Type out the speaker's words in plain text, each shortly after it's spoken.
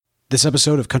This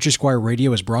episode of Country Squire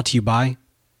Radio is brought to you by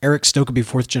Eric Stokeby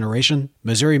 4th Generation,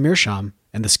 Missouri Meerschaum,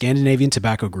 and the Scandinavian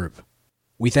Tobacco Group.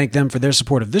 We thank them for their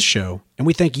support of this show, and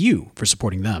we thank you for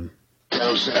supporting them.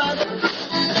 You're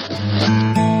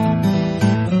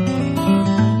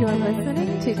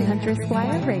listening to Country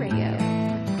Squire Radio.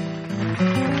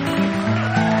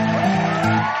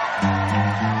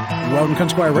 Welcome to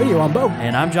Country Squire Radio. I'm Bo.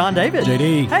 And I'm John David.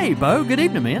 JD. Hey, Bo. Good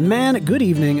evening, man. Man, good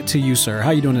evening to you, sir.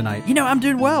 How you doing tonight? You know, I'm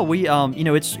doing well. We,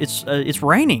 it's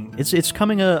raining. It's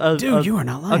coming Dude, you are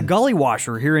not lying. A gully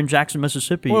washer here in Jackson,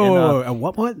 Mississippi. Whoa, and,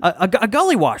 what? A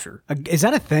gully washer. Is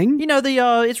that a thing? You know,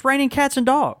 it's raining cats and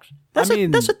dogs. That's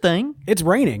a thing. It's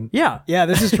raining. Yeah. Yeah,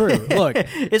 this is true. Look.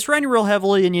 It's raining real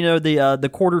heavily, and you know, the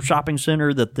Quarter Shopping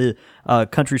Center that the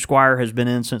Country Squire has been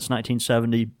in since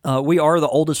 1970. We are the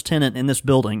oldest tenant in this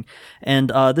building, and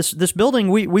this building,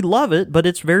 we love it, but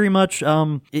it's very much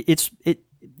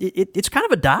it's kind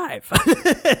of a dive.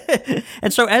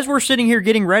 And so as we're sitting here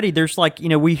getting ready, there's like, you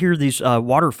know, we hear these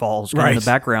waterfalls kind of in the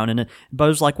background, and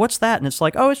Bo's like, what's that? And it's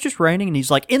like, oh, it's just raining. And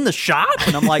he's like, in the shop?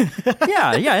 And I'm like,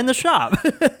 yeah, in the shop.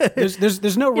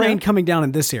 There's no rain coming down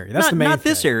in this area. That's the main thing. Not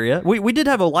this area. We did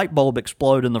have a light bulb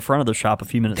explode in the front of the shop a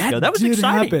few minutes ago. That was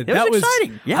exciting. That was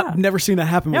exciting. Yeah. I've never seen that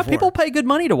happen before. Yeah, people pay good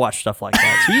money to watch stuff like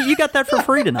that. So you got that for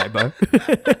free tonight, Bo.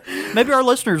 Maybe our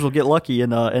listeners will get lucky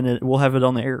and we'll have it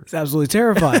on the air. It's absolutely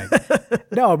terrifying.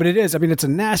 No, but it is. I mean, it's a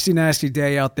nasty, nasty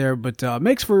day out there, but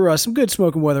makes for some good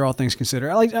smoking weather, all things considered.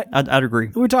 I'd agree.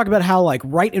 We were talking about how, like,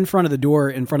 right in front of the door,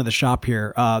 in front of the shop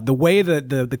here, the way that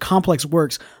the complex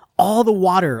works, all the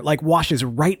water like washes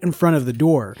right in front of the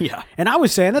door. Yeah. And I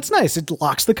was saying that's nice. It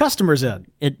locks the customers in.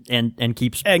 And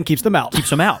keeps them out.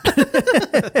 Keeps them out.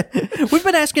 We've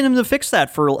been asking them to fix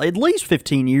that for at least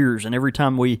 15 years, and every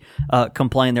time we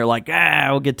complain, they're like,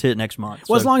 we'll get to it next month.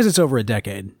 Well, as long as it's over a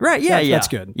decade. Right, yeah. That's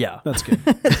good. Yeah. That's good.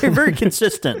 They're very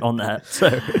consistent on that.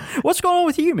 So what's going on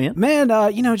with you, man? Man,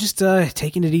 just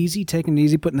taking it easy, putting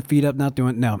the feet up, not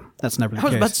doing... No, that's never the case. I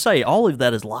was about to say, all of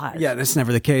that is lies. Yeah, that's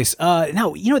never the case.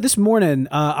 Now, this morning,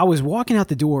 I was walking out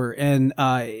the door and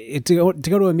to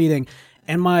go to a meeting,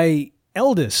 and my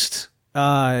eldest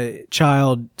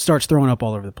child starts throwing up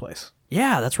all over the place.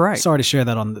 Yeah, that's right. Sorry to share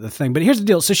that on the thing, but here's the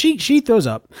deal. So she throws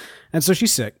up, and so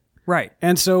she's sick. Right.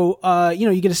 And so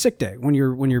you get a sick day when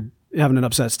you're having an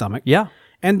upset stomach. Yeah.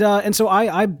 And so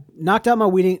I knocked out my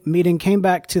meeting, came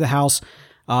back to the house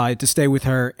to stay with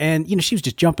her, and she was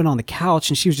just jumping on the couch,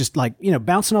 and she was just like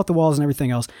bouncing off the walls and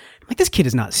everything else. I'm like, this kid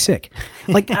is not sick.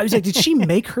 Like, I was like, did she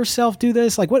make herself do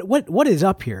this? Like, what is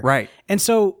up here? Right. And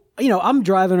so I'm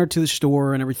driving her to the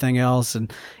store and everything else,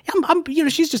 and I'm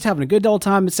she's just having a good old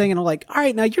time and saying, I'm like, all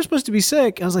right, now you're supposed to be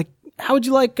sick. I was like, how would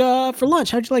you like for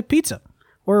lunch? How'd you like pizza?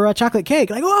 Or chocolate cake.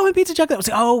 Like, I want pizza chocolate. I was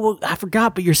like, oh, well, I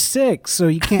forgot, but you're sick, so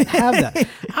you can't have that.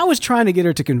 I was trying to get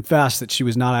her to confess that she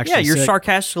was not actually sick. Yeah, you're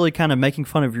sarcastically kind of making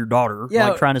fun of your daughter. Yeah.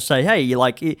 Like trying to say, hey,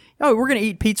 we're going to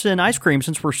eat pizza and ice cream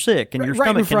since we're sick, and your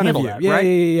stomach can handle that, yeah, right?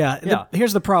 Yeah.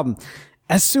 Here's the problem.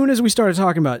 As soon as we started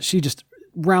talking about it, she just...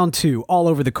 round 2 all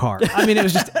over the car. I mean, it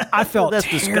was just, I felt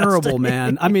terrible, disgusting.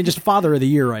 Man. I mean, just father of the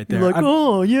year right there. You're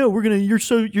like, you're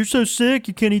so sick,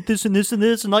 you can't eat this and this and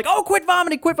this, and like, oh, quit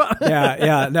vomiting.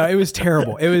 Yeah. No, it was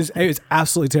terrible. It was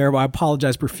absolutely terrible. I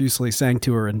apologized profusely, sang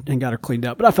to her, and got her cleaned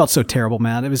up. But I felt so terrible,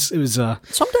 man. It was.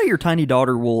 Someday your tiny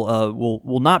daughter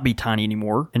will not be tiny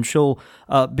anymore, and she'll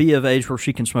be of age where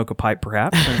she can smoke a pipe,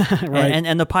 perhaps, and, right.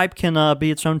 and the pipe can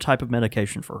be its own type of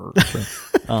medication for her. So,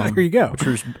 there you go. Which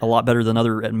is a lot better than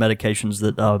other medications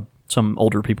that some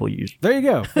older people use. There you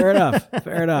go. Fair enough.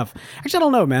 Actually, I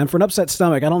don't know, man. For an upset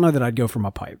stomach, I don't know that I'd go for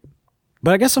my pipe.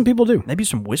 But I guess some people do. Maybe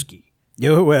some whiskey.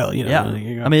 Well, Yeah.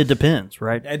 I mean, it depends,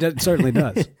 right? It certainly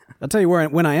does. I'll tell you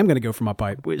when I am going to go for my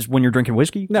pipe. Is when you're drinking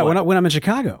whiskey? No, when I'm in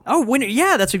Chicago. Oh,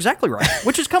 that's exactly right.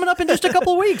 Which is coming up in just a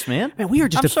couple of weeks, man. Man, we are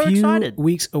just I'm a few excited.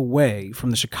 weeks away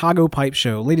from the Chicago Pipe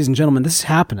Show. Ladies and gentlemen, this is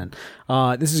happening.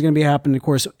 This is going to be happening, of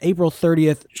course, April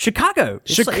 30th. Chicago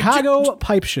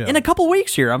Pipe Show. In a couple of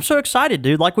weeks here. I'm so excited,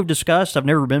 dude. Like we've discussed, I've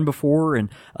never been before, and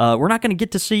we're not going to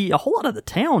get to see a whole lot of the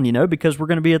town, because we're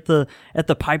going to be at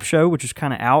the Pipe Show, which is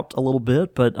kind of out a little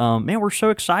bit. But man, we're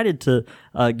so excited to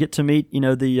get to meet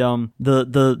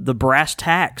the brass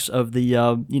tacks of the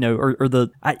or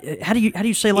the how do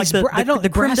you say, like, the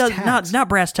brass creme tacks. not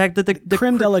brass tack, the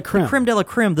creme de la creme, the creme de la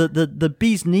creme, the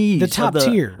bee's knees, the top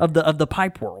tier of the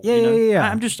pipe world.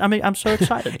 Yeah. I'm so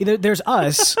excited. There's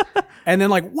us, and then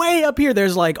like way up here,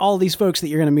 there's like all these folks that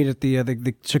you're going to meet at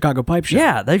the Chicago Pipe Show.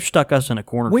 Yeah, they've stuck us in a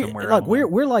corner somewhere. Look,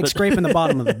 we're like scraping the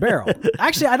bottom of the barrel.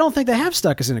 Actually, I don't think they have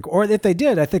stuck us in a corner. Or if they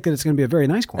did, I think that it's going going to be a very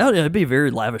nice corner. Oh, yeah, it'd be a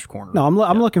very lavish corner. No,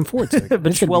 I'm looking forward to it. but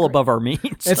it's well above our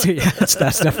means. That's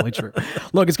definitely true.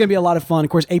 Look, it's going to be a lot of fun.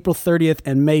 Of course, April 30th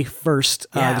and May 1st,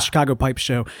 the Chicago Pipe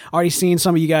Show. Already seen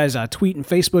some of you guys tweet and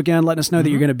Facebook in, letting us know that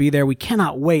you're going to be there. We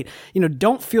cannot wait.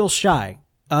 Don't feel shy.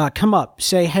 Come up,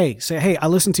 say, hey, I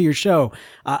listened to your show.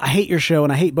 I hate your show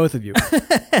and I hate both of you.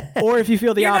 Or if you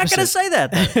feel the opposite. You're not going to say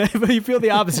that. But you feel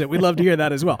the opposite. We'd love to hear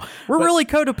that as well. We're really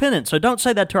codependent, so don't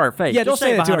say that to our face. Yeah, Just don't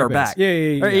say it that to behind our our back.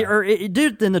 Yeah. Or do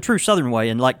it in the true Southern way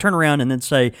and like turn around and then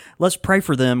say, let's pray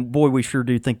for them. Boy, we sure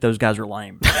do think those guys are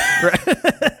lame.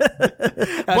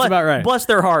 That's about right. Bless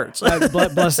their hearts.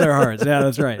 Bless their hearts. Yeah,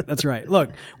 that's right.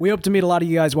 Look, we hope to meet a lot of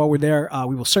you guys while we're there.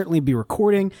 We will certainly be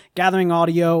recording, gathering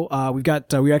audio.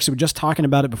 We actually were just talking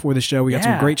about it before the show. We got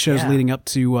some great shows leading up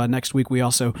to next week. We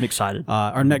also I'm excited.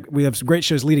 We have some great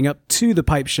shows leading up to the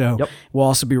Pipe Show. Yep. We'll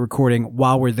also be recording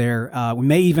while we're there. We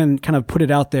may even kind of put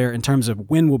it out there in terms of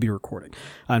when we'll be recording.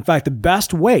 In fact, the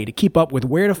best way to keep up with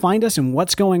where to find us and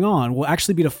what's going on will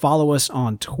actually be to follow us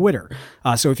on Twitter.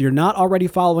 So if you're not already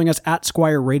following us at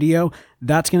Squire Radio,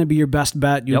 that's going to be your best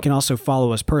bet. You can also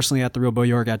follow us personally at The Real Bo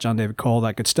York, at John David Cole,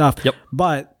 that good stuff. Yep.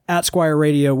 But at Squire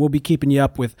Radio, we'll be keeping you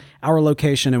up with our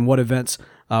location and what events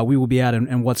we will be at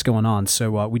and what's going on.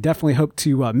 So we definitely hope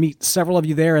to meet several of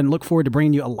you there and look forward to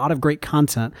bringing you a lot of great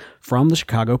content from the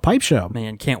Chicago Pipe Show.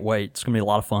 Man, can't wait. It's going to be a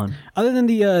lot of fun. Other than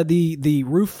the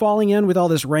roof falling in with all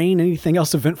this rain, anything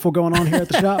else eventful going on here at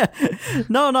the shop?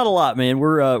 No, not a lot, man.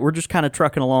 We're just kind of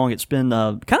trucking along. It's been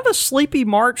kind of a sleepy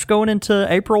March going into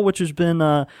April, which has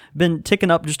been ticking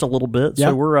up just a little bit. Yeah.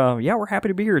 So we're happy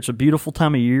to be here. It's a beautiful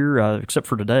time of year, except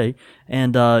for today.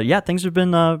 And things have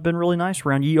been really nice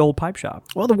around ye old pipe shop.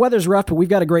 Well, the weather's rough, but we've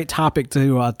got a great topic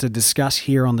to discuss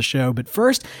here on the show. But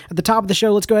first, at the top of the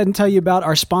show, let's go ahead and tell you about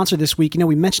our sponsor this week.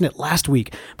 We mentioned it last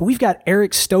week, but we've got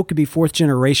Eric Stokeby 4th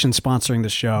Generation sponsoring the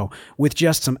show with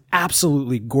just some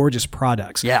absolutely gorgeous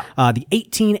products. Yeah. The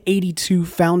 1882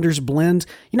 Founders Blend.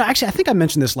 Actually, I think I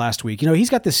mentioned this last week. He's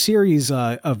got this series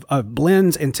of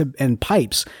blends and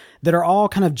pipes that are all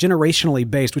kind of generationally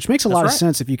based, which makes a lot of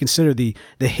sense if you consider the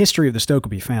history of the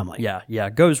Stokeby family. Yeah.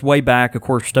 It goes way back. Of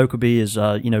course, Stokeby is,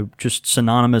 just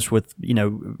synonymous with,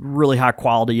 really high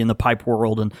quality in the pipe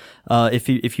world. And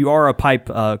if you are a pipe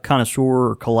connoisseur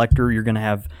or collector, you're going to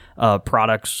have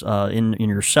products in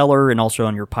your cellar and also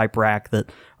on your pipe rack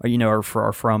that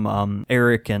are from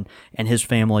Eric and his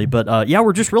family. But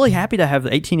we're just really happy to have the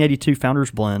 1882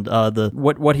 Founders Blend.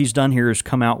 What he's done here is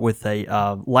come out with a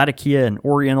Latakia and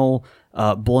Oriental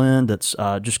blend that's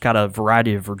just got a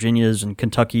variety of Virginias and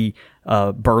Kentucky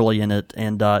burley in it,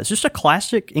 and it's just a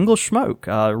classic English smoke.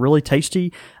 Really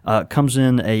tasty. Comes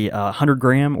in a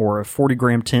 100-gram or a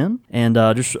 40-gram tin, and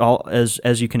just all,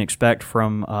 as you can expect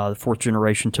from the 4th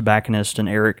generation tobacconist and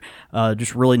Eric.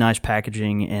 Just really nice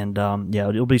packaging, and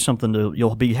it'll be something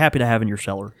you'll be happy to have in your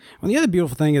cellar. Well, the other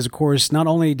beautiful thing is, of course, not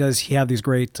only does he have these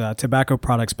great tobacco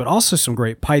products, but also some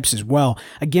great pipes as well.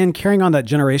 Again, carrying on that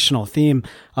generational theme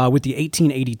with the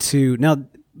 1882. Now,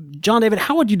 John David,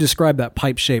 how would you describe that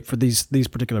pipe shape for these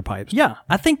particular pipes? Yeah,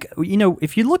 I think,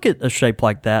 if you look at a shape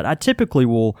like that, I typically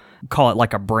will call it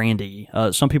like a brandy.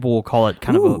 Some people will call it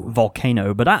kind of a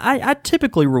volcano, but I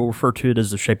typically will refer to it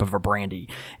as the shape of a brandy.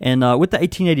 And with the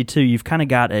 1882, you've kind of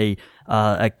got a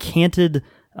canted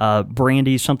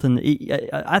brandy, something.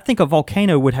 I think a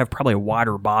volcano would have probably a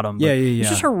wider bottom. Yeah. It's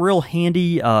just a real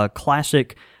handy,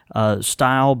 classic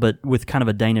style, but with kind of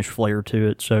a Danish flair to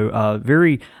it. So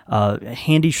very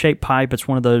handy shaped pipe. It's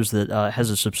one of those that has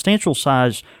a substantial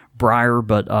size briar,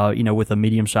 but with a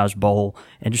medium sized bowl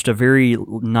and just a very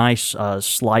nice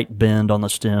slight bend on the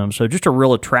stem. So just a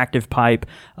real attractive pipe.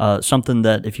 Something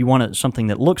that if you want something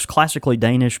that looks classically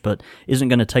Danish but isn't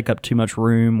going to take up too much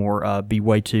room or be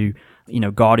way too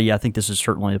gaudy, I think this is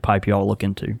certainly a pipe you all look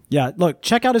into. Yeah, look,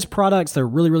 check out his products. They're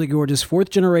really, really gorgeous.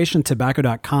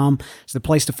 4thGenerationTobacco.com is the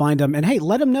place to find them. And hey,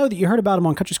 let them know that you heard about them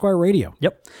on Country Squire Radio.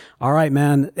 Yep. All right,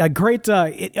 man. Great,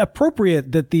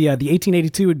 appropriate that the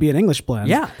 1882 would be an English blend.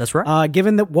 Yeah, that's right.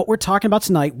 Given that what we're talking about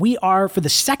tonight, we are, for the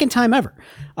second time ever,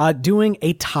 doing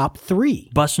a top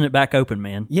 3. Busting it back open,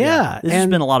 man. Yeah. This has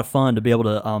been a lot of fun to be able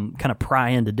to kind of pry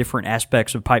into different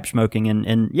aspects of pipe smoking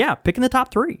and picking the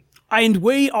top 3. And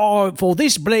we are, for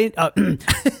this blend,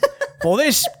 for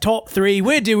this top 3,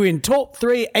 we're doing top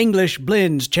 3 English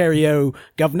blends, Cheerio,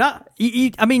 Governor.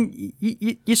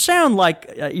 You sound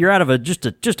like you're out of just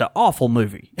an awful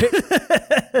movie.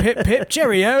 Pip, pip,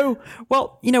 cheerio,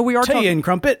 Well, we are tea talking. and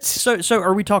crumpets. So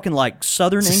are we talking like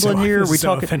Southern England here? Are we so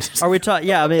talking? offensive. Are we talking?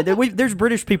 Yeah, I mean, there's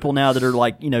British people now that are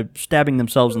like stabbing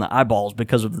themselves in the eyeballs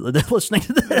because of listening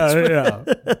to this. Yeah.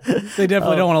 They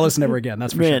definitely don't want to listen ever again.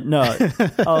 That's for sure. Man,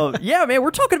 no. Yeah, man,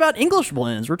 we're talking about English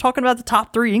blends. We're talking about the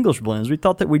top 3 English blends. We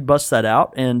thought that we'd bust that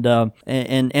out and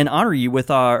honor you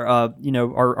with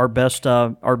our best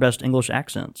English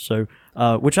accents. So,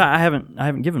 which I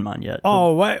haven't given mine yet.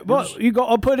 Oh, wait, well,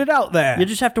 I'll put it out there. You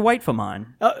just have to wait for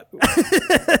mine.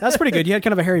 That's pretty good. You had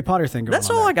kind of a Harry Potter thing going That's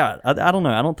on all there. I got. I don't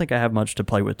know. I don't think I have much to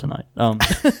play with tonight.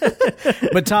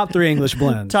 But top 3 English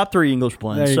blends. Top 3 English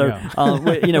blends. There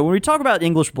you When we talk about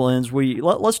English blends,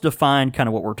 let's define kind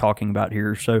of what we're talking about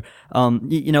here. So, a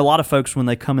lot of folks when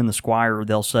they come in the Squire,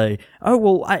 they'll say, "Oh,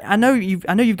 well, I know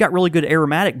you've got really good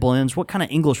aromatic blends. What kind of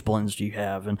English blends do you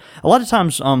have?" And a lot of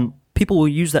times, people will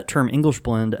use that term English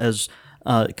blend as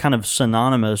kind of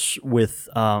synonymous with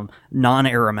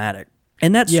non-aromatic.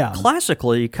 And that's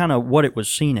classically kind of what it was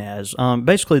seen as.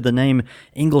 Basically, the name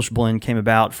English blend came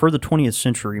about for the 20th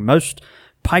century. Most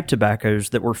pipe tobaccos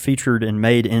that were featured and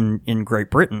made in Great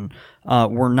Britain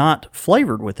were not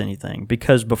flavored with anything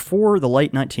because before the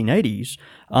late 1980s,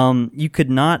 you could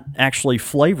not actually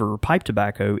flavor pipe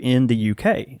tobacco in the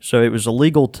UK. So it was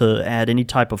illegal to add any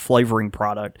type of flavoring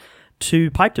product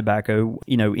to pipe tobacco,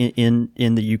 in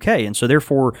the UK. And so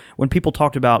therefore, when people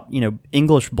talked about,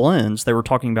 English blends, they were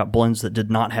talking about blends that did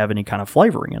not have any kind of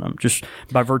flavoring in them, just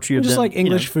by virtue of Just them, like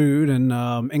English food and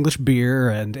English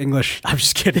beer and English. I'm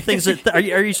just kidding. things that are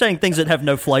you saying things that have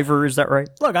no flavor? Is that right?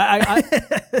 Look,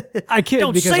 I kid.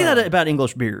 Don't because say that about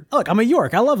English beer. Look, I'm a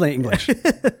York. I love the English.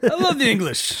 I love the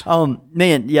English.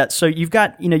 Man, yeah. So you've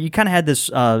got, you kind of had this,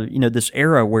 this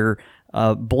era where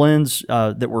blends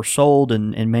that were sold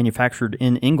and manufactured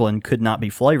in England could not be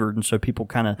flavored, and so people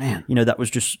kind of, that was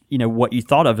just what you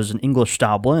thought of as an English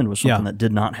style blend was something that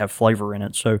did not have flavor in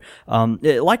it. So,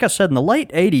 like I said, in the late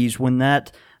 '80s, when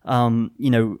that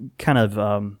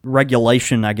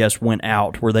regulation, I guess, went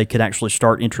out where they could actually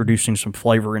start introducing some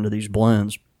flavor into these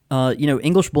blends.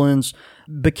 English blends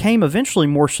became eventually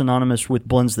more synonymous with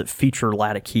blends that feature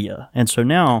Latakia. And so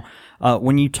now,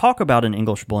 when you talk about an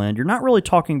English blend, you're not really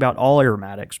talking about all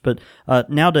aromatics, but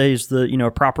nowadays,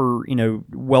 a proper,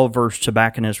 well-versed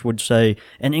tobacconist would say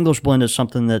an English blend is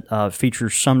something that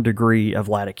features some degree of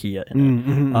Latakia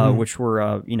in it, which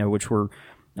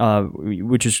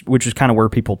is kind of where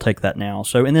people take that now.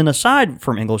 So, and then aside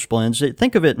from English blends,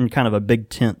 think of it in kind of a big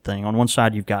tent thing. On one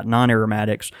side, you've got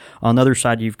non-aromatics. On the other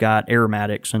side, you've got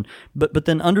aromatics. But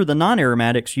then under the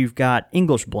non-aromatics, you've got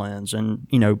English blends and,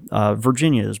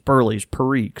 Virginias, Burleys,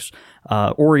 Periques,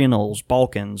 Orientals,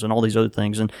 Balkans, and all these other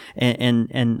things. And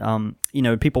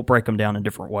people break them down in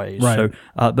different ways. Right.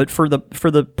 So, but for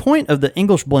the point of the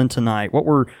English blend tonight, what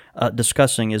we're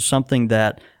discussing is something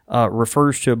that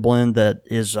refers to a blend that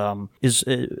is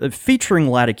featuring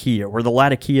Latakia, where the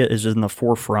Latakia is in the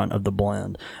forefront of the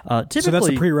blend. Typically, So that's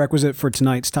a prerequisite for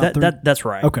tonight's top 3? That's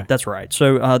right. Okay. That's right.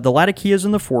 So the Latakia is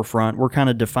in the forefront. We're kind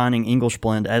of defining English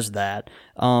blend as that.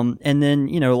 And then,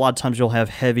 a lot of times you'll have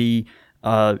heavy,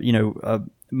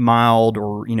 mild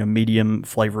or, medium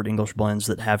flavored English blends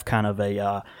that have kind of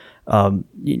a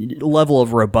level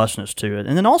of robustness to it.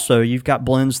 And then also you've got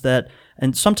blends that,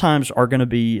 and sometimes are going to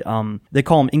be, they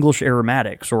call them English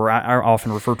aromatics, or I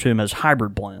often refer to them as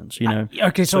hybrid blends,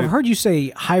 Okay, so I've heard you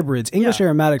say hybrids. English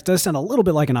aromatics does sound a little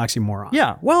bit like an oxymoron.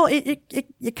 Yeah, well,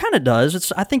 it kind of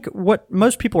does. I think what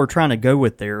most people are trying to go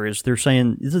with there is they're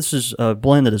saying this is a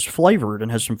blend that is flavored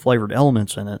and has some flavored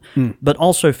elements in it, but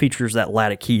also features that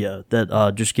Latakia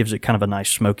that just gives it kind of a nice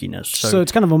smokiness. So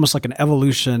it's kind of almost like an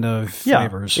evolution of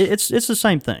flavors. It's the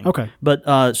same thing. Okay.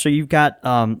 But so you've got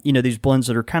these blends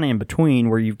that are kind of in between,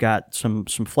 where you've got some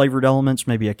flavored elements,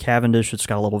 maybe a Cavendish that's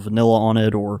got a little vanilla on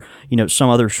it, or some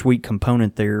other sweet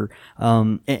component there,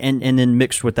 and then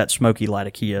mixed with that smoky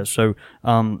Latakia. So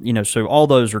so all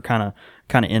those are kind of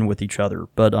in with each other.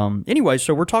 But anyway,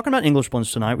 so we're talking about English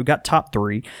blends tonight. We've got top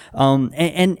 3,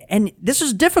 and this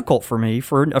is difficult for me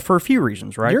for a few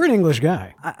reasons. Right? You're an English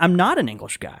guy. I'm not an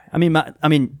English guy.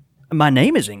 My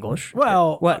name is English.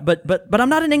 Well, but I'm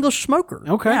not an English smoker.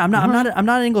 Okay. Yeah, I'm not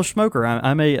an English smoker.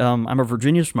 I'm a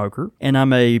Virginia smoker, and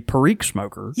I'm a Perique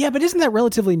smoker. Yeah, but isn't that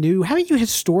relatively new? Haven't you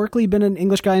historically been an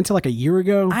English guy until like a year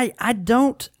ago? I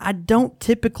don't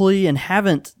typically and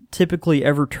haven't typically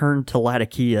ever turned to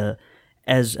Latakia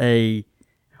as a.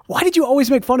 Why did you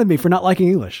always make fun of me for not liking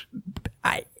English?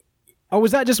 Or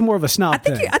was that just more of a snob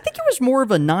thing? I think it was more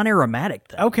of a non-aromatic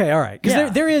thing. Okay, all right. Because Yeah.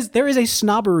 there is a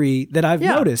snobbery that I've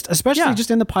Yeah. noticed, especially Yeah. just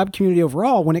in the pipe community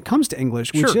overall when it comes to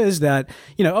English, which Sure. is that,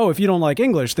 if you don't like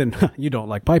English, then you don't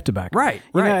like pipe tobacco. Right,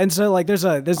 You know, right. and so like there's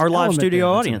Our an live element studio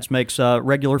there that's in audience makes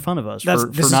regular fun of us This for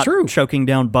is not true. choking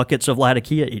down buckets of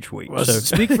Latakia each week. it. So.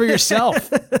 Speak for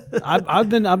yourself. I've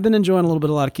been enjoying a little bit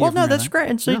of Latakia. Well, from no, here, that's man. great.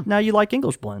 And see, now you like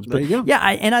English blends. But There you go. yeah,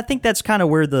 and I think that's kind of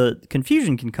where the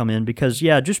confusion can come in because,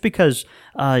 just because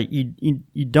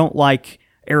you don't like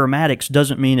aromatics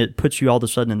doesn't mean it puts you all of a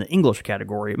sudden in the English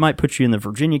category. It might put you in the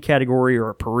Virginia category or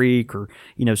a Perique or,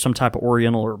 some type of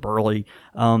Oriental or Burley.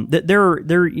 There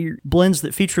are blends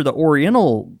that feature the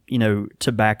Oriental,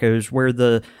 tobaccos where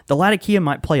the Latakia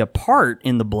might play a part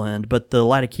in the blend, but the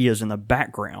Latakia is in the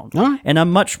background. All right. And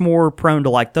I'm much more prone to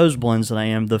like those blends than I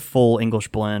am the full English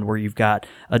blend where you've got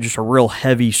just a real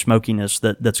heavy smokiness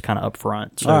that's kind of up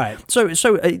front. So, All right. So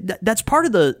that's part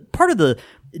of the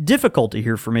difficulty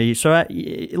here for me. So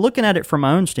looking at it from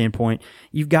my own standpoint,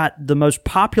 you've got the most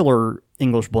popular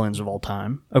English blends of all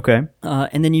time. Okay.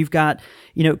 And then you've got,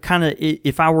 kind of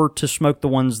if I were to smoke the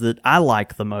ones that I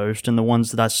like the most and the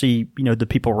ones that I see, the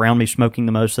people around me smoking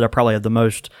the most that I probably have the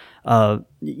most,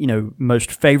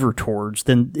 most favor towards,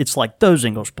 then it's like those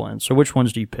English blends. So which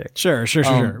ones do you pick? Sure. Well, so if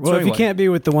you anyway. can't be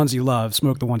with the ones you love,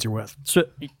 smoke the ones you're with. So,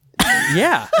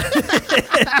 yeah.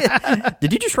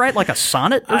 Did you just write like a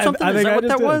sonnet or something? I Is think that I what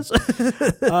that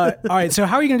just was? All right. So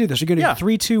how are you going to do this? You're going to do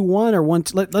 3, 2, 1 or 1?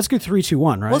 Let's go 3, 2,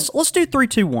 1. Right. Let's do 3,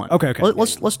 2, 1. Okay.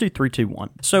 Let's do 3, 2, 1.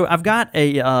 So I've got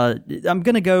I'm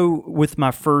going to go with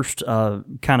my first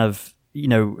kind of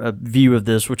a view of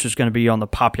this, which is going to be on the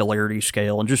popularity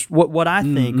scale and just what I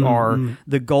think are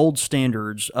the gold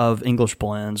standards of English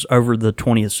blends over the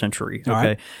 20th century. Okay.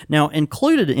 right. Now,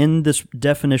 included in this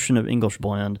definition of English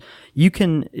blend, you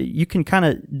can kind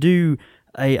of do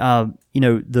a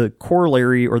the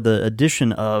corollary or the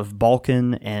addition of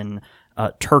Balkan and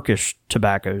Turkish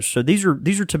tobaccos. So these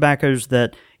are tobaccos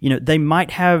that they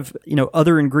might have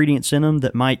other ingredients in them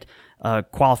that might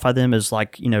qualify them as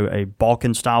like a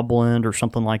Balkan style blend or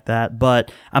something like that.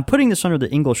 But I'm putting this under the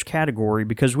English category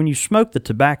because when you smoke the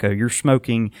tobacco, you're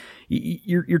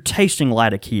tasting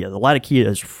Latakia. The Latakia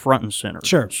is front and center.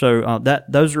 Sure. So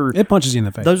those are it punches you in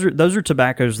the face. those are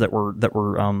tobaccos that we're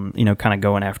kind of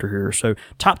going after here. So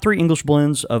top 3 English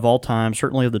blends of all time,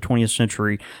 certainly of the 20th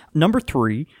century. Number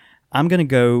 3. I'm going to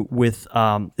go with,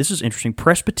 this is interesting,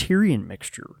 Presbyterian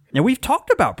mixture. Now, we've talked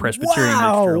about Presbyterian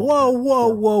mixture.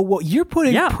 Whoa. You're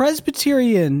putting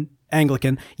Presbyterian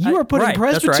Anglican. You are putting right,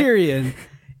 that's right. Presbyterian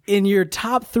in your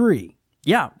top 3.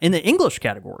 Yeah, in the English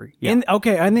category. Yeah. In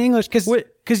the English,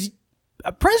 because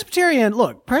Presbyterian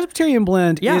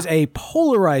blend is a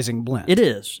polarizing blend. It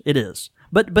is.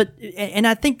 But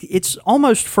I think it's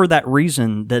almost for that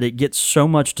reason that it gets so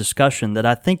much discussion that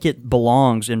I think it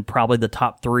belongs in probably the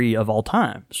top 3 of all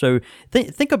time. So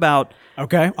think about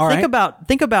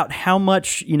think about how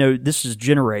much this is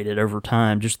generated over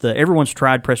time. Just everyone's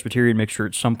tried Presbyterian mixture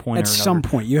at some point. At some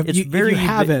point, you got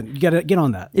to get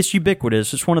on that. It's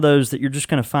ubiquitous. It's one of those that you're just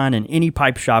going to find in any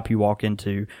pipe shop you walk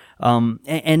into.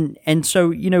 And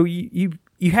so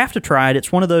you have to try it.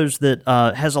 It's one of those that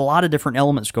has a lot of different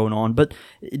elements going on, but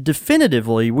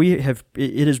definitively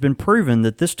it has been proven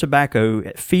that this tobacco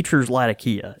features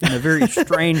Latakia in a very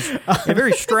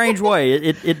strange way.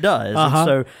 It does.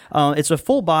 And so it's a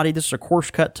full body. This is a coarse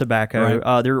cut tobacco.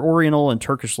 Right. There are Oriental and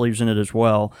Turkish leaves in it as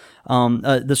well.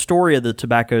 The story of the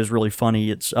tobacco is really funny.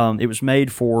 It was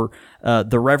made for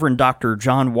the Reverend Dr.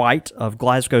 John White of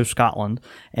Glasgow, Scotland,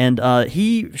 and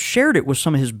he shared it with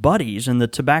some of his buddies, and the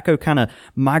tobacco kind of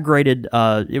migrated.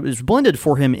 It was blended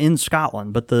for him in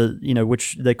Scotland, but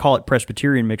which they call it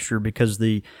Presbyterian mixture because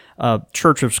the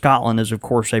Church of Scotland is, of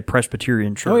course, a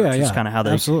Presbyterian church. Oh, yeah. It's kind of how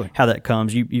Absolutely. how that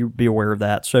comes. You be aware of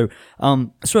that. So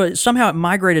somehow it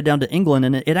migrated down to England,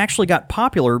 and it actually got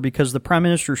popular because the Prime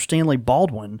Minister Stanley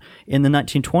Baldwin in the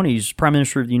 1920s, Prime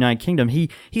Minister of the United Kingdom, he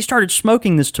started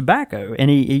smoking this tobacco, and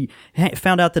he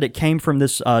found out that it came from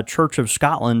this Church of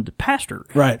Scotland pastor.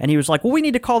 Right. And he was like, well, we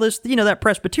need to call this, that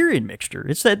Presbyterian mixture.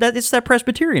 It's that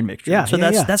Presbyterian mixture. Yeah. So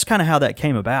that's kind of how that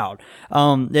came about.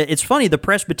 It's funny, the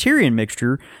Presbyterian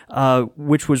mixture,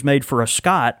 which was made for a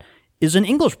Scot, is an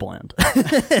English blend.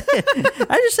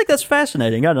 I just think that's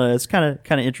fascinating. I don't know. It's kind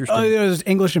of interesting. Oh, those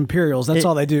English Imperials. That's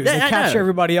all they do. They capture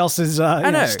everybody else's.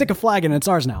 Stick a flag in. It's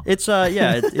ours now. It's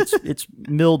it's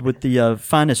milled with the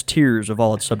finest tiers of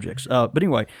all its subjects. But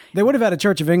anyway, they would have had a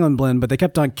Church of England blend, but they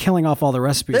kept on killing off all the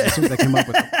recipes as soon as they came up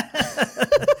with them.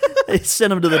 They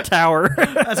sent him to the tower.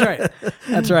 That's right.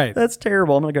 That's right. That's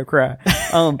terrible. I'm gonna go cry.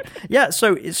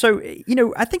 So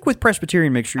I think with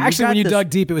Presbyterian mixture, Actually, when you dug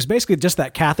deep, it was basically just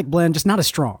that Catholic blend, just not as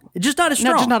strong. just not as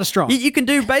strong. just not as strong. You can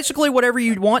do basically whatever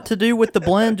you want to do with the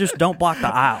blend. Just don't block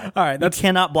the aisle. All right, you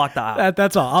cannot block the aisle.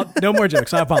 That's all. No more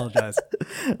jokes. I apologize.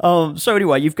 So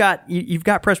anyway, you've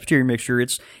got Presbyterian mixture.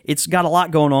 It's got a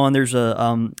lot going on. There's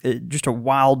just a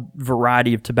wild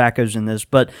variety of tobaccos in this,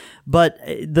 but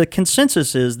the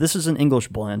consensus is this is an English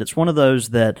blend. It's one of those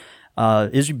that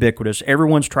is ubiquitous.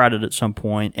 Everyone's tried it at some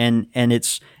point, and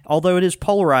it's, although it is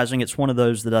polarizing, it's one of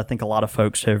those that I think a lot of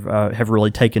folks have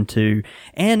really taken to,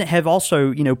 and have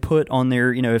also put on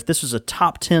their, if this is a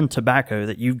top 10 tobacco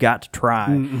that you've got to try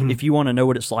if you want to know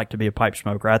what it's like to be a pipe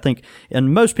smoker. I think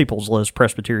in most people's list,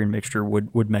 Presbyterian mixture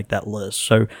would make that list.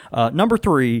 So number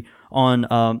 3 on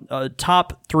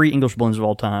top 3 English blends of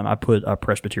all time, I put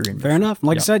Presbyterian mixture. Fair enough.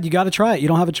 Like I said, you got to try it. You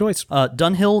don't have a choice.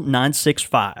 Dunhill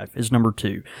 965 is number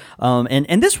 2.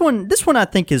 And this one I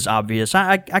think is obvious.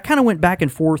 I kind of went back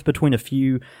and forth between a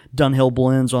few Dunhill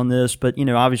blends on this, but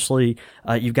obviously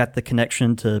you've got the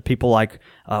connection to people like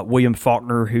William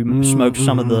Faulkner, who smoked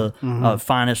some of the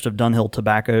finest of Dunhill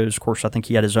tobaccos. Of course, I think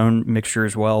he had his own mixture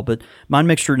as well, but my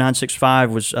mixture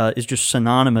 965 is just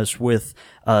synonymous with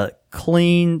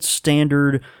clean,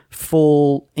 standard,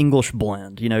 full English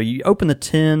blend. You open the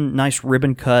tin, nice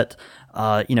ribbon cut,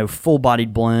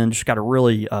 full-bodied blend, just got a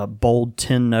really bold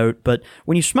tin note. But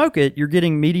when you smoke it, you're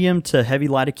getting medium to heavy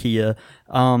Latakia,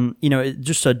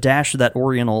 just a dash of that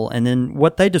Oriental, and then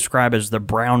what they describe as the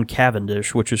brown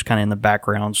Cavendish, which is kind of in the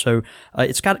background. So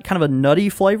it's got kind of a nutty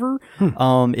flavor.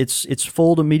 It's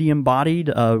full to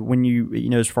medium-bodied when you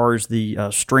as far as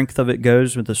the strength of it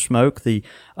goes with the smoke.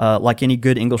 Like any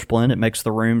good English blend, it makes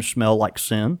the room smell like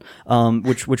sin,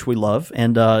 which we love.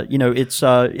 And it's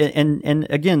and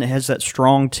again, it has that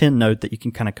strong tin note that you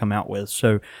can kind of come out with.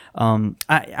 So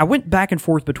I went back and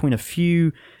forth between a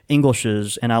few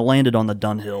Englishes, and I landed on the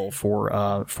Dunhill for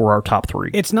our top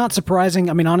 3. It's not surprising.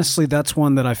 I mean, honestly, that's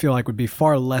one that I feel like would be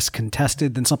far less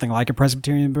contested than something like a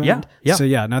Presbyterian brand. Yeah. So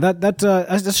yeah, no, that's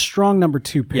a strong number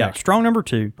 2 pick. Yeah, strong number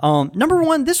 2. Number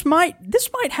 1, this might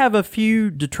have a few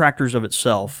detractors of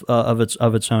itself, of its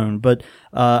own, but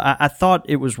I thought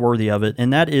it was worthy of it,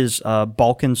 and that is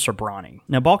Balkan Sobrani.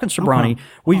 Now, Balkan Sobrani,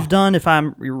 we've done, if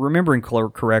I'm remembering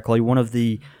correctly, one of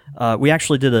the we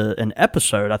actually did an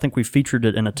episode. I think we featured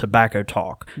it in a tobacco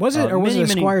talk. Was it, or was it a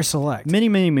Squire Select? Many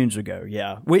moons ago,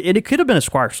 yeah. It could have been a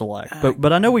Squire Select,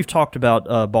 but I know we've talked about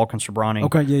Balkan Sobrani.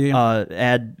 Okay, yeah.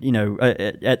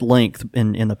 At length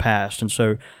in the past, and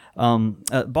so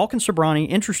Balkan Sobrani,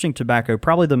 interesting tobacco,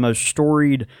 probably the most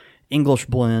storied English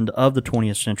blend of the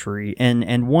 20th century,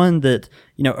 and one that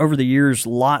over the years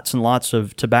lots and lots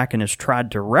of tobacconists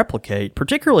tried to replicate,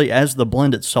 particularly as the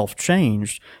blend itself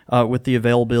changed with the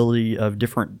availability of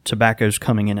different tobaccos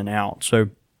coming in and out.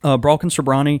 So Balkan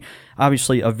Sobrani,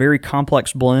 obviously a very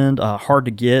complex blend, hard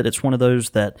to get. It's one of those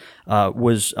that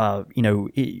was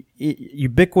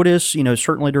ubiquitous,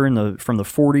 certainly from the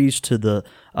 40s to the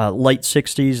late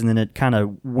 60s, and then it kind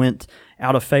of went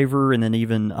out of favor, and then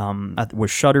even was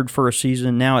shuttered for a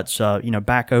season. Now it's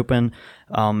back open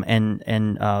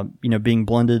and being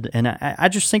blended, and I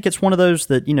just think it's one of those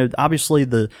that obviously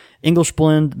the English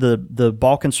blend, the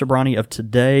Balkan Sobrani of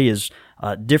today is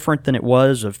different than it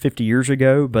was of 50 years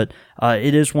ago, but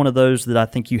it is one of those that I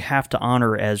think you have to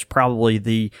honor as probably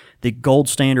the gold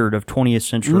standard of 20th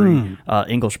century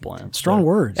English blends. Strong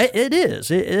words. It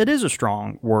is. It is a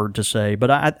strong word to say,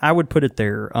 but I would put it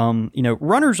there.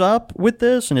 Runners up with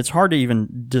this, and it's hard to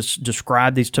even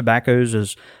describe these tobaccos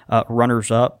as runners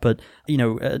up, but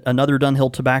another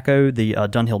Dunhill tobacco, the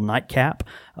Dunhill Nightcap,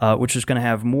 which is going to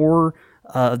have more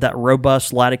of that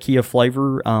robust Latakia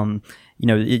flavor.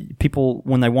 People,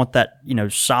 when they want that,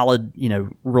 solid,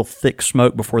 real thick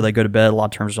smoke before they go to bed, a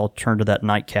lot of times they'll turn to that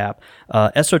Nightcap.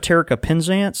 Esoterica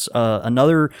Penzance,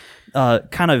 another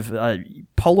kind of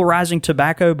polarizing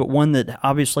tobacco, but one that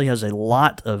obviously has a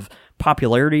lot of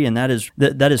popularity, and that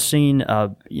is seen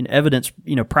evidence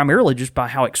primarily just by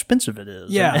how expensive it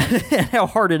is, and how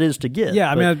hard it is to get.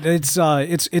 I mean,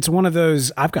 it's one of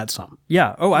those. I've got some.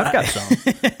 I've got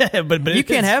some. but you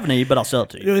can't have any, but I'll sell it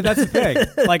to you. That's the thing.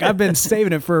 Like, I've been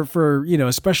saving it for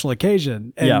a special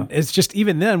occasion, and it's just,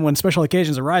 even then when special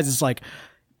occasions arise, it's like,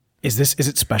 is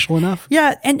it special enough?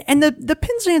 Yeah, and the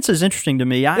Penzance is interesting to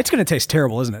me. It's going to taste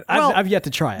terrible, isn't it? I've yet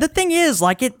to try it. The thing is,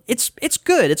 like, it's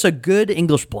good. It's a good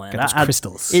English blend. Got those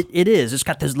crystals. It is. It's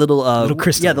got those little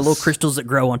crystals. Yeah, the little crystals that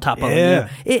grow on top of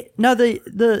it.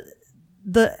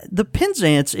 The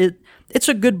Penzance, it's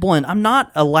a good blend. I'm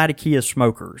not a Latakia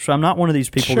smoker, so I'm not one of these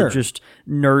people that just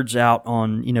nerds out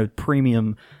on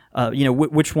premium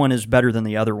which one is better than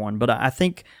the other one. But I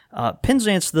think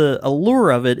Penzance, the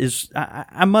allure of it is,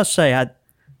 I must say,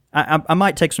 I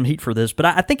might take some heat for this, but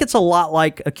I think it's a lot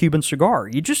like a Cuban cigar.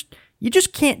 You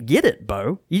just can't get it,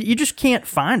 Bo. You just can't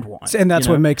find one. And that's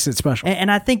what makes it special. And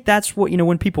I think that's what,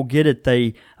 when people get it,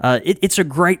 it's a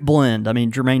great blend. I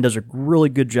mean, Jermaine does a really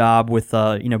good job with,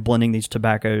 blending these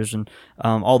tobaccos, and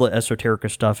all the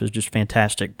esoterica stuff is just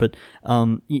fantastic. But,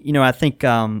 I think,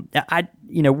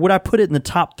 would I put it in the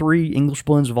top 3 English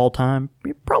blends of all time?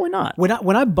 Probably not.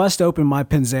 When I bust open my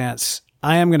Penzance,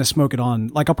 I am going to smoke it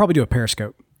on, I'll probably do a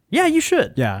Periscope. Yeah, you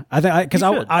should. Yeah, I think because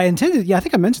I intended. Yeah, I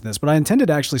think I mentioned this, but I intended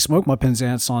to actually smoke my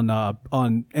Penzance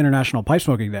on International Pipe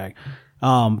Smoking Day.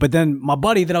 But then my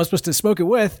buddy that I was supposed to smoke it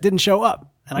with didn't show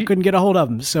up, and I couldn't get a hold of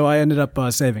him, so I ended up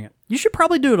saving it. You should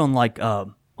probably do it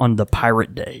on on the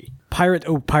Pirate Day. Pirates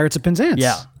of Penzance.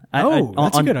 Yeah.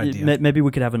 That's a good idea. Maybe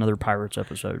we could have another Pirates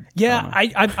episode. Yeah,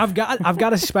 I've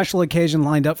got a special occasion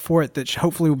lined up for it that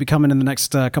hopefully will be coming in the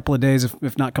next couple of days,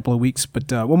 if not a couple of weeks.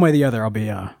 But one way or the other, I'll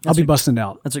be busting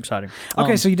out. That's exciting.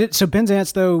 Okay, so you did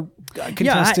Penzance though.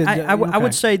 Contested. Yeah, I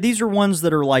would say these are ones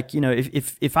that are like,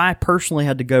 if I personally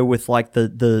had to go with like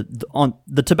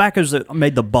the tobaccos that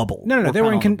made the bubble. No, they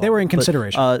were in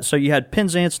consideration. So you had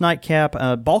Penzance Nightcap,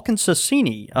 Balkan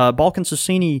Sassini. Balkan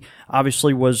Sassini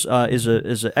obviously is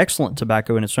a excellent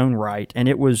tobacco in its own right, and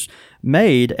it was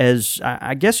made as,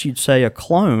 I guess you'd say, a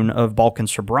clone of Balkan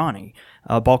Sobrani.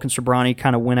 Balkan Sobrani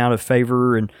kind of went out of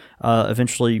favor and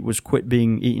eventually was quit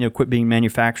being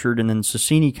manufactured, and then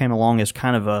Sassini came along as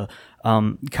kind of a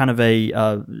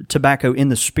tobacco in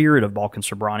the spirit of Balkan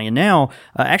Sobrani. And now,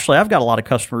 actually, I've got a lot of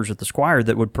customers at the Squire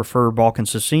that would prefer Balkan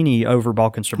Sassini over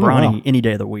Balkan Sobrani any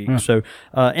day of the week. Yeah. So,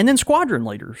 and then Squadron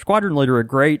Leader, a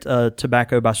great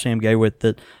tobacco by Sam Gaywit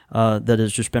that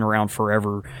has just been around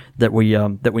forever, that we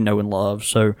know and love.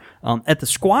 So, at the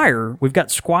Squire, we've got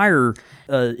Squire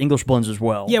English blends as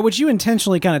well. Yeah, which you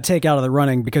intentionally kind of take out of the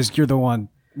running because you're the one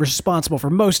responsible for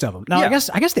most of them. Now, yeah.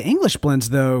 I guess the English blends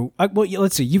though.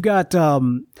 Let's see. You've got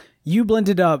you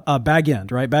blended a Bag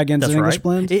End, right? Bag End's an English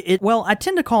blend. Well, I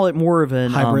tend to call it more of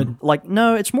an hybrid.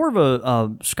 No, it's more of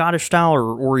a Scottish style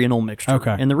or Oriental mixture.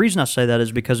 Okay. And the reason I say that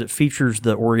is because it features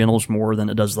the Orientals more than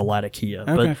it does the Latakia.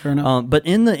 Okay, fair enough. But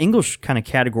in the English kind of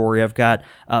category, I've got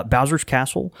Bowser's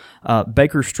Castle,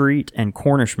 Baker Street, and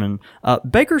Cornishman.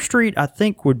 Baker Street, I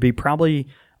think, would be probably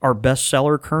our best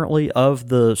seller currently of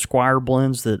the Squire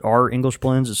blends that are English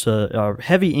blends. It's a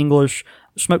heavy English,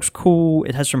 smokes cool.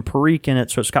 It has some Perique in it,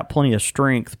 so it's got plenty of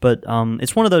strength. But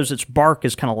it's one of those. Its bark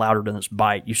is kind of louder than its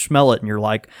bite. You smell it and you're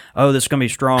like, "Oh, this is gonna be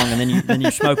strong." And then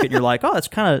you smoke it and you're like, "Oh, it's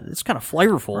kind of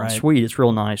flavorful and sweet. It's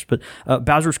real nice." But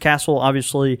Bowser's Castle,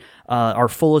 obviously, our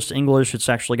fullest English. It's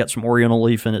actually got some Oriental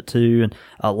leaf in it too, and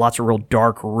lots of real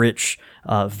dark, rich,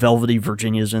 velvety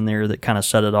Virginias in there that kind of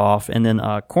set it off. And then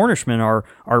Cornishman,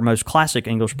 our most classic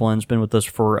English blend's been with us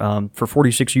for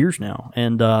 46 years now,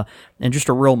 and just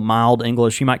a real mild English.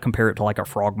 You might compare it to like a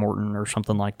Frogmorton or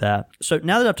something like that. So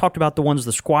now that I've talked about the ones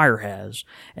the Squire has,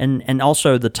 and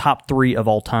also the top 3 of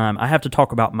all time, I have to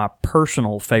talk about my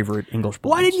personal favorite English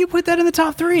blends. Why didn't you put that in the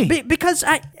top 3? Because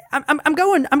I'm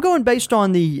going based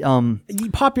on the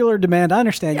popular demand. I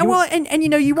understand. Yeah, well, and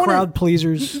you want crowd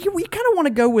pleasers. You kind of want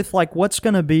to go with like what's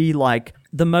going to be like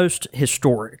the most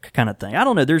historic kind of thing. I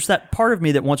don't know. There's that part of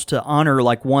me that wants to honor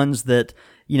like ones that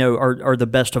are the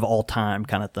best of all time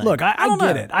kind of thing. Look,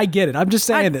 I get it. I'm just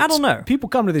saying that I don't know. People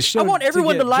come to this show. I want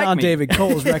everyone to like John me. David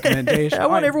Cole's recommendation. I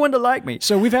want everyone to like me.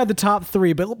 So we've had the top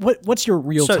 3, but what's your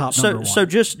real top number one? So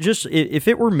just if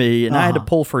it were me and I had to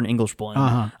pull for an English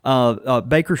blend,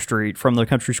 Baker Street from the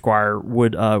Country Squire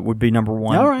would be number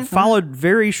 1. All right, followed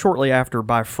very shortly after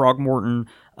by Frogmorton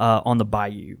on the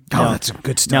Bayou. That's some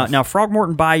good stuff. Now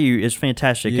Frogmorton Bayou is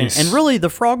fantastic. Yes. And really the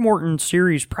Frogmorton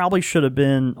series probably should have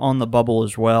been on the bubble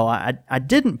as well. I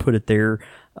didn't put it there.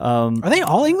 Are they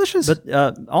all Englishes? But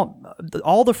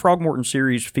all the Frogmorton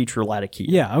series feature Latakia.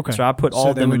 Yeah, okay. So I put all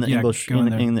of them in the English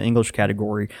in the English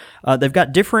category. They've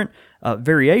got different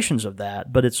variations of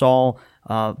that, but it's all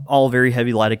very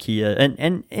heavy Latakia.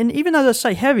 And even though they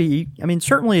say heavy, I mean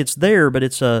certainly it's there, but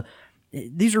it's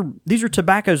these are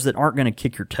tobaccos that aren't going to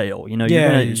kick your tail. You're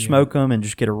going to smoke them and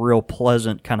just get a real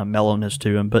pleasant kind of mellowness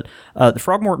to them. But the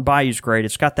Frogmorton Bayou is great.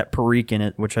 It's got that Perique in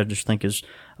it, which I just think is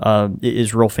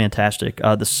real fantastic.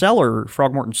 The Cellar,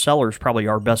 Frogmorton Cellar, is probably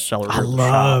our best seller. I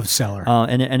love Cellar,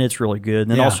 and it's really good.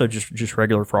 And then also just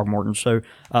regular Frogmorton. So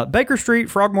Baker Street,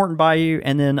 Frogmorton Bayou,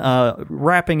 and then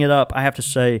wrapping it up, I have to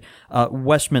say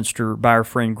Westminster by our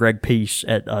friend Greg Peace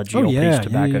at G.O. Peace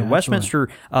Tobacco. Yeah, Westminster,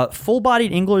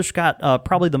 full-bodied English, got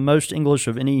probably the most English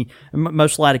of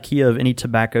most Latakia of any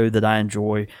tobacco that I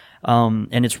enjoy.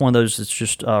 and it's one of those that's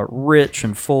just rich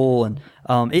and full, and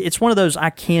it's one of those I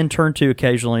can turn to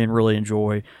occasionally and really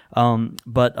enjoy.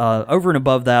 But over and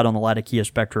above that, on the Latakia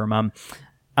spectrum, I'm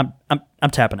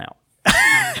tapping out.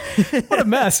 What a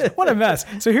mess. What a mess.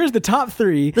 So here's the top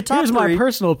three. Here's my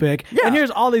personal pick. Yeah. And here's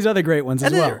all these other great ones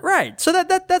as well. Right. So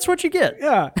that's what you get.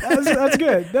 Yeah, that's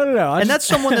good. No. And that's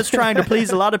someone that's trying to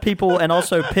please a lot of people and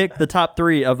also pick the top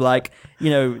three of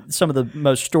some of the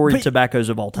most storied tobaccos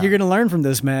of all time. You're going to learn from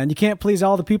this, man. You can't please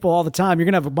all the people all the time. You're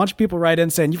going to have a bunch of people write in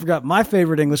saying, you forgot my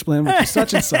favorite English blend, which is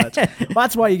such and such. Well,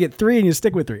 that's why you get three and you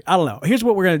stick with three. I don't know. Here's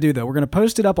what we're going to do, though. We're going to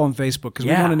post it up on Facebook because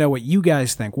we want to know what you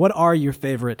guys think. What are your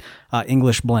favorite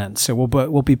English blends? So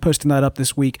we'll be posting that up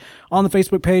this week on the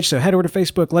Facebook page. So head over to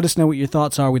Facebook. Let us know what your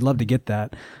thoughts are. We'd love to get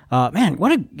that. Man,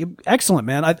 excellent,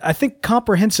 man. I think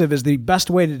comprehensive is the best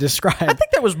way to describe. I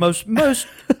think that was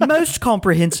most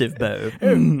comprehensive, Bo.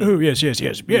 Oh, yes,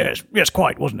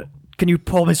 quite, wasn't it? Can you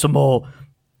pour me some more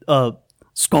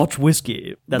Scotch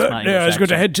whiskey? That's my English I was going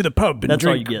to accent. head to the pub and That's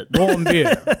all drink you get. warm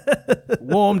beer.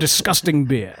 Warm, disgusting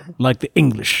beer, like the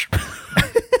English.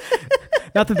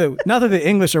 Not that the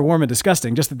English are warm and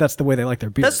disgusting, just that that's the way they like their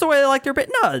beer. That's the way they like their beer.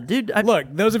 No, dude. Look,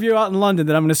 those of you out in London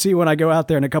that I'm going to see when I go out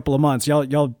there in a couple of months, y'all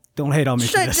don't hate on me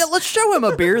for this. Let's show him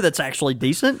a beer that's actually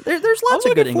decent. There's lots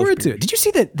of good English beer. Did you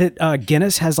see that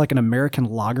Guinness has like an American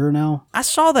lager now? I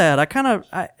saw that. I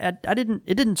didn't.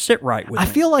 It didn't sit right with me. I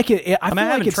feel like it. I feel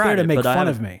like it's there to make fun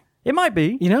of me. It might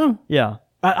be. You know? Yeah.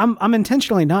 I'm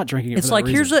intentionally not drinking it. It's for that like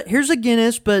reason. here's a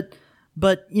Guinness, but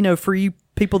for you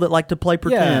people that like to play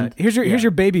pretend. Here's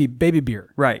your baby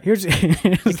beer. Right.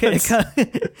 It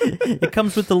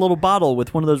comes with the little bottle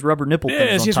with one of those rubber nipple things.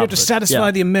 Yes, on we top have to of it. satisfy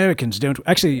Yeah. the Americans, don't we?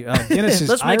 Actually, Guinness is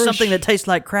Let's make Irish. something that tastes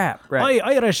like crap. Right.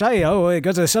 Irish, it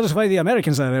got to satisfy the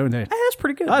Americans. Don't they? Hey, that's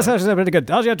pretty good. That's pretty good.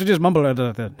 All you have to do is mumble it.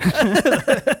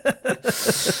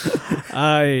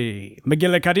 Aye,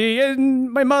 McGillicuddy and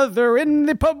my mother in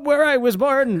the pub where I was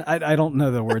born. I don't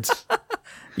know the words.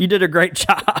 You did a great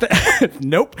job.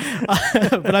 Nope.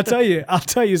 But I'll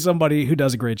tell you somebody who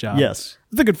does a great job. Yes.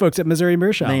 The good folks at Missouri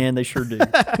Meerschaum. Man, they sure do.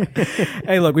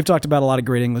 Hey, look, we've talked about a lot of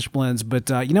great English blends, but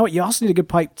you know what? You also need a good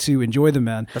pipe to enjoy them,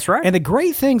 man. That's right. And the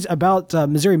great things about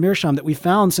Missouri Meerschaum that we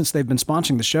found since they've been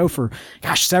sponsoring the show for,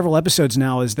 several episodes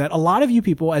now is that a lot of you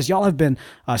people, as y'all have been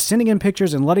sending in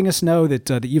pictures and letting us know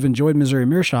that you've enjoyed Missouri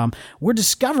Meerschaum, we're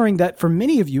discovering that for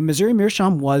many of you, Missouri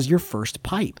Meerschaum was your first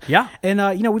pipe. Yeah. And,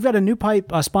 we've got a new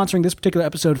pipe sponsoring this particular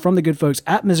episode from the good folks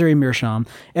at Missouri Meerschaum.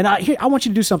 And I want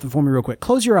you to do something for me real quick.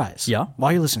 Close your eyes. Yeah.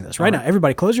 While you're listening to this right now.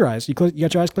 Everybody, close your eyes. You got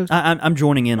your eyes closed? I'm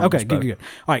joining in on Okay, this, good, Bo. good.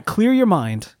 All right, clear your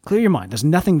mind. Clear your mind. There's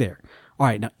nothing there. All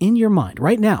right, now in your mind,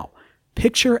 right now,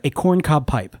 picture a corncob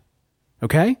pipe.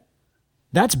 Okay?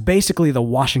 That's basically the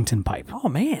Washington pipe. Oh,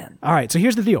 man. All right, so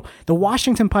here's the deal. The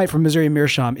Washington pipe from Missouri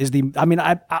Meerschaum is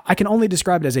I can only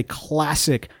describe it as a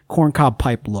classic corncob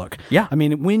pipe look. Yeah. I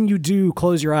mean, when you do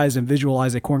close your eyes and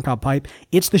visualize a corncob pipe,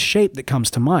 it's the shape that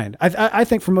comes to mind. I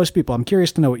think for most people, I'm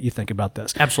curious to know what you think about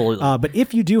this. Absolutely. But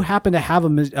if you do happen to have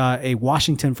a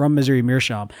Washington from Missouri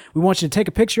Meerschaum, we want you to take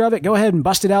a picture of it. Go ahead and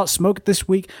bust it out. Smoke it this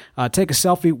week. Take a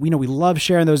selfie. We love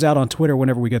sharing those out on Twitter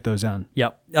whenever we get those in.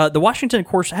 Yep. The Washington, of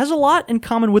course, has a lot in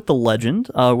common with the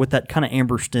Legend, with that kind of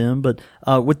amber stem, but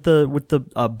with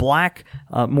the black,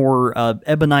 more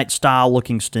ebonite style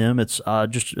looking stem, it's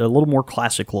just a little more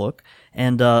classic look.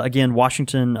 And again,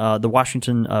 Washington, the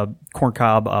Washington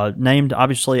corncob, named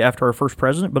obviously after our first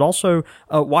president, but also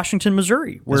Washington,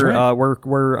 Missouri, where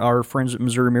where our friends at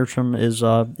Missouri Meerschaum is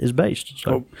based.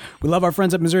 So we love our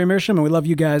friends at Missouri Meerschaum, and we love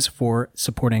you guys for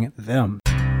supporting them.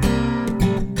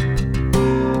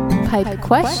 Pipe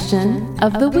question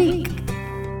of the week.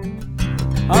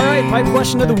 All right, pipe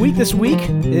question of the week this week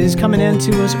is coming in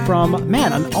to us from,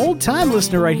 an old-time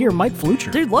listener right here, Mike Flucher.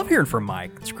 dude, love hearing from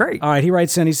Mike. It's great. All right, he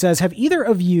writes in, he says, have either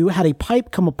of you had a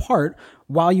pipe come apart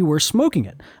while you were smoking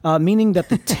it? Meaning that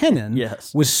the tenon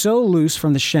Yes. was so loose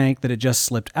from the shank that it just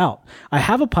slipped out. I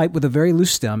have a pipe with a very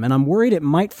loose stem, and I'm worried it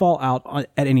might fall out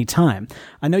at any time.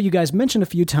 I know you guys mentioned a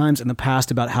few times in the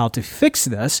past about how to fix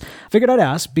this. Figured I'd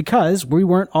ask because we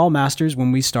weren't all masters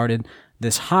when we started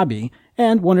this hobby,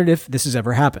 and wondered if this has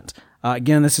ever happened.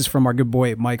 Again, this is from our good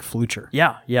boy, Mike Flucher.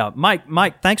 Yeah.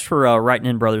 Mike, thanks for writing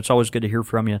in, brother. It's always good to hear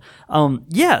from you.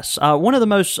 Yes, one of the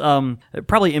most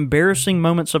probably embarrassing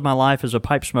moments of my life as a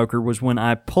pipe smoker was when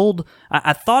I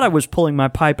thought I was pulling my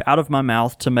pipe out of my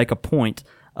mouth to make a point,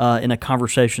 in a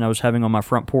conversation I was having on my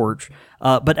front porch.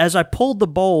 But as I pulled the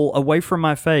bowl away from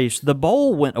my face, the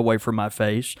bowl went away from my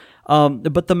face,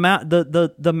 but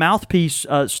the mouthpiece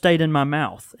stayed in my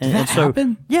mouth. And, Did that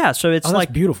happen? Yeah, so it's that's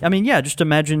like beautiful. I mean, yeah, just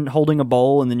imagine holding a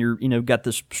bowl and then you're got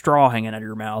this straw hanging out of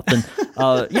your mouth, and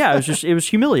it was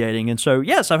humiliating. And so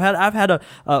yes, I've had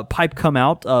a pipe come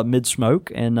out mid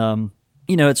smoke, and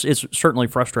it's certainly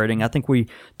frustrating. I think we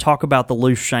talk about the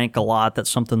loose shank a lot. That's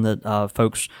something that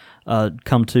folks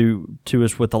come to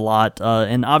us with a lot.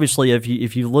 And obviously,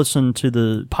 if you've listened to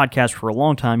the podcast for a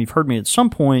long time, you've heard me at some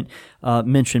point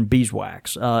mention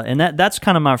beeswax. And that's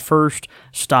kind of my first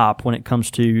stop when it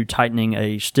comes to tightening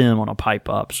a stem on a pipe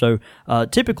up. So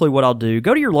typically what I'll do,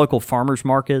 go to your local farmer's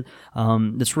market.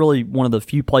 It's really one of the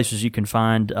few places you can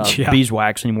find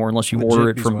beeswax anymore, unless you order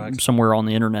it from somewhere on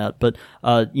the internet. But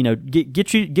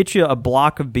get you a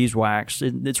block of beeswax.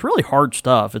 It's really hard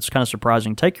stuff. It's kind of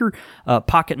surprising. Take your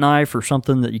pocket knife or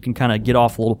something that you can kind of get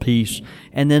off a little piece,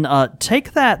 and then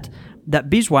take that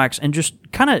beeswax and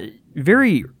just kind of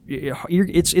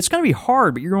it's going to be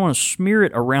hard, but you're going to want to smear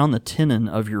it around the tenon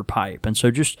of your pipe. And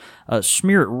so just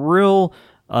smear it real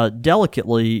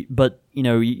delicately, but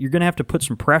you're going to have to put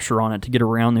some pressure on it to get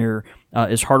around there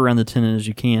as hard around the tenon as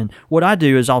you can. What I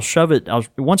do is I'll shove it,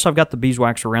 once I've got the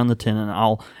beeswax around the tenon,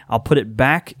 I'll put it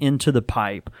back into the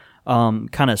pipe,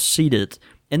 kind of seat it.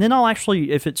 And then I'll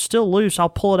actually, if it's still loose, I'll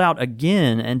pull it out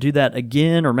again and do that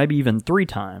again, or maybe even 3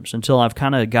 times, until I've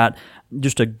kind of got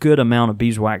just a good amount of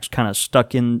beeswax kind of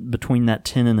stuck in between that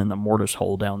tenon and the mortise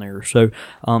hole down there. So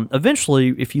eventually,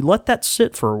 if you let that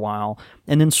sit for a while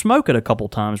and then smoke it a couple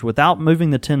times without moving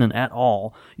the tenon at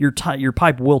all, your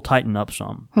pipe will tighten up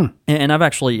some. And I've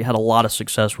actually had a lot of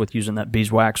success with using that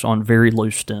beeswax on very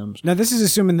loose stems. Now, this is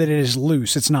assuming that it is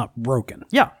loose. It's not broken.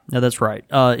 Yeah, no, that's right.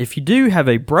 If you do have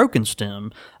a broken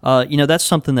stem, that's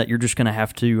something that you're just going to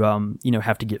have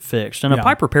to get fixed. And a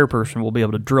pipe repair person will be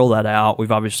able to drill that out.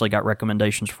 We've obviously got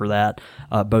recommendations for that,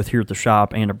 both here at the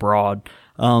shop and abroad.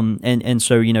 And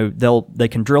so they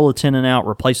can drill the tenon out,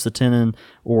 replace the tenon,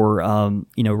 or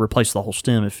replace the whole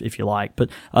stem if you like. But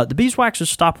the beeswax is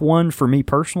stop 1 for me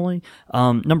personally.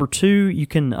 Number 2, you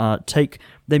can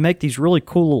they make these really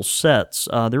cool little sets.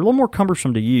 They're a little more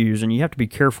cumbersome to use, and you have to be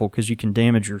careful because you can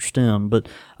damage your stem. But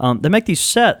they make these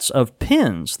sets of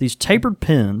pins, these tapered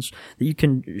pins that you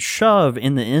can shove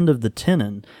in the end of the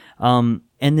tenon.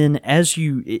 And then as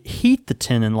you heat the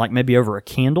tenon, like maybe over a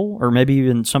candle, or maybe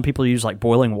even some people use like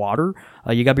boiling water,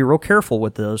 you got to be real careful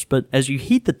with this. But as you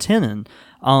heat the tenon,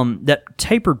 that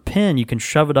tapered pin, you can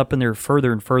shove it up in there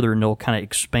further and further, and it'll kind of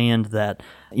expand that,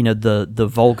 the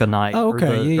vulcanite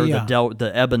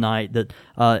the ebonite that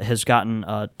has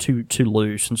gotten too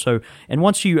loose. And so, and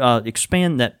once you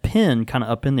expand that pin kind of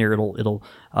up in there, it'll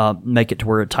make it to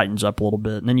where it tightens up a little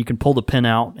bit, and then you can pull the pin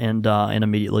out and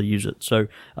immediately use it. So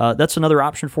that's another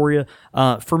option for you.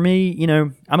 For me,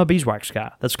 I'm a beeswax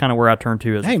guy. That's kind of where I turn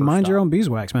to. As mind your own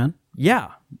beeswax, man. Yeah,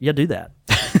 do that.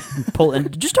 Pull,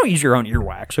 and just don't use your own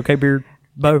earwax, okay, Beard?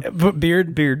 Bo?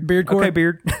 Beard cord. Okay,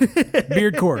 Beard.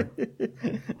 Beard cord.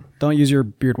 Don't use your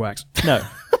beard wax. No,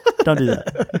 don't do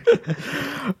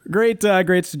that.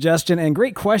 Great suggestion and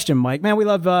great question, Mike. Man, we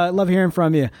love hearing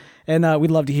from you, and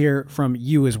we'd love to hear from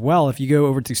you as well. If you go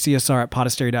over to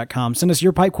csr@podastery.com, send us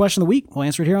your pipe question of the week. We'll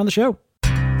answer it here on the show.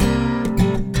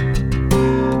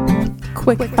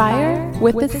 Quick Fire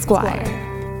with the Squire.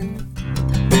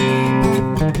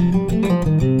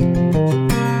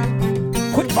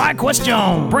 Quick fire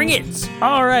question. Bring it.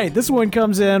 All right. This one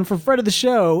comes in from friend of the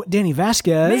show, Danny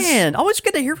Vasquez. Man, always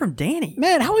good to hear from Danny.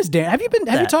 Man, how is Dan? Have you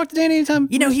talked to Danny anytime?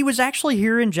 He was actually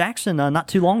here in Jackson not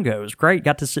too long ago. It was great.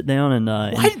 Got to sit down and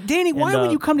Danny, why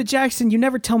when you come to Jackson, you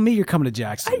never tell me you're coming to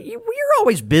Jackson? You're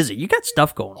always busy. You got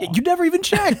stuff going on. You never even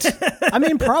checked. I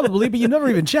mean, probably, but you never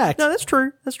even checked. No, that's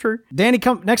true. That's true. Danny,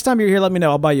 come next time you're here, let me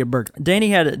know. I'll buy you a burger. Danny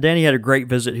had a great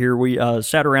visit here. We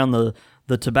sat around the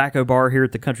tobacco bar here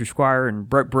at the Country Squire and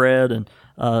broke bread and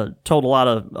told a lot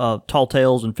of tall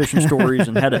tales and fishing stories,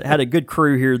 and had a good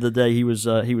crew here the day he was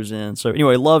in. So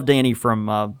anyway, love Danny from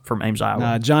Ames,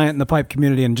 Iowa. Giant in the pipe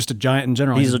community and just a giant in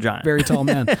general. He's a giant, very tall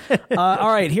man. All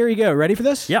right, here you go. Ready for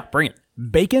this? Yeah, bring it.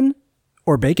 Bacon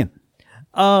or bacon?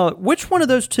 Which one of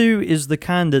those two is the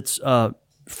kind that's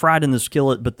fried in the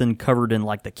skillet, but then covered in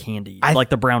like the candy, like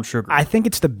the brown sugar? I think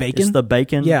it's the bacon. It's the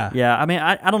bacon. Yeah. I mean,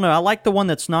 I don't know. I like the one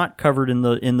that's not covered in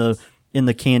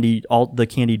the candy, all the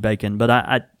candied bacon. But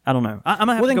I don't know. I'm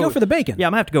gonna have to go for the bacon. Yeah,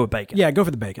 I'm gonna have to go with bacon. Yeah, go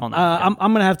for the bacon. On that, yeah.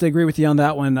 I'm gonna have to agree with you on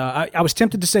that one. I was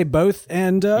tempted to say both,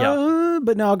 and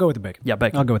but no, I'll go with the bacon. Yeah,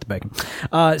 bacon. I'll go with the bacon.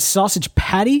 Sausage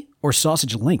patty or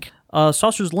sausage link?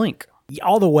 Sausage link.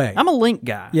 all the way. I'm a Link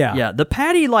guy. Yeah. Yeah. The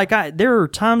patty, there are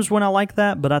times when I like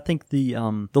that, but I think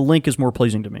the Link is more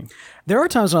pleasing to me. There are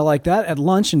times when I like that at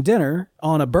lunch and dinner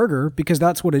on a burger because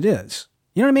that's what it is.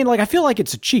 You know what I mean? Like, I feel like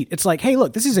it's a cheat. It's like, hey,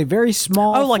 look, this is a very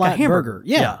small, like flat a hamburger. burger.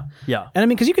 Yeah. Yeah. And I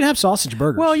mean, because you can have sausage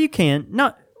burgers. Well, you can.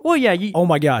 Oh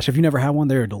my gosh, if you never had one,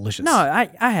 they're delicious. No, I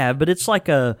have, but it's like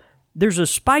there's a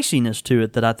spiciness to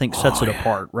it that I think sets it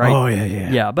apart, right? Oh yeah.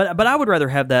 Yeah, but I would rather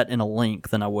have that in a Link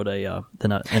than I would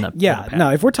in a Yeah, patty.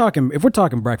 no, if we're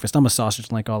talking breakfast, I'm a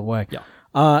sausage Link all the way. Yeah.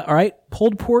 All right,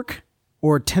 pulled pork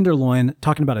or tenderloin,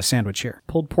 talking about a sandwich here.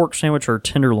 Pulled pork sandwich or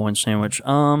tenderloin sandwich?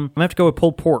 I'm gonna have to go with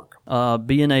pulled pork.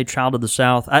 Being a child of the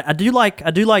South, I do like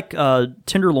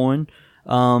tenderloin.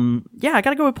 I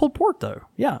gotta go with pulled pork though.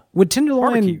 Yeah. Would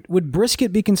tenderloin, Barbecue. would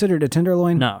brisket be considered a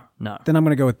tenderloin? No. Then I'm going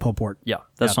to go with pulled pork. Yeah,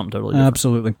 that's something totally different.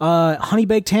 Absolutely. Honey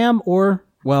baked ham or,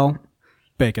 well,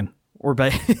 bacon. Or I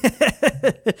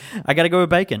gotta go with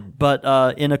bacon, but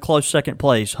in a close second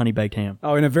place, honey baked ham.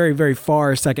 Oh, in a very, very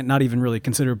far second, not even really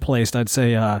considered placed, I'd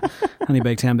say honey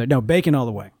baked ham there. No, bacon all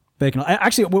the way. Bacon.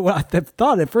 Actually, I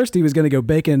thought at first he was going to go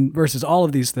bacon versus all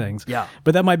of these things. Yeah.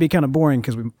 But that might be kind of boring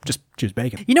because we just choose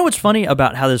bacon. You know what's funny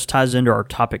about how this ties into our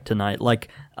topic tonight?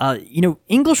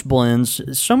 English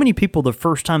blends, so many people, the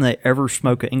first time they ever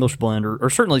smoke an English blend or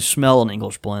certainly smell an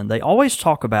English blend, they always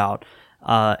talk about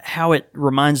how it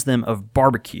reminds them of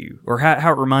barbecue or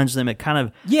how it reminds them, it kind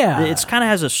of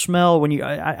has a smell when you,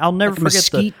 I'll never like forget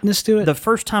mesquiteness to it. The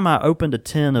first time I opened a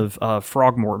tin of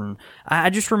Frogmorton,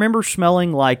 I just remember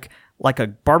smelling like a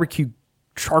barbecue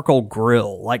charcoal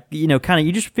grill,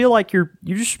 you just feel like you're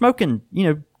just smoking,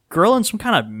 grilling some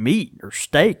kind of meat or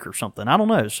steak or something. I don't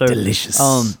know. So delicious.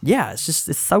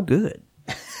 It's so good.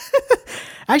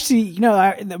 Actually,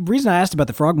 the reason I asked about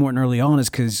the Frogmorton early on is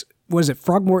because, was it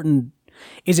Frogmorton?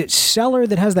 Is it Cellar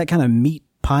that has that kind of meat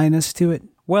pie-ness to it?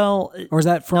 Well, or is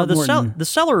that Frogmorton? The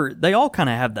Cellar, they all kind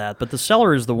of have that, but the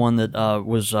Cellar is the one that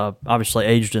was obviously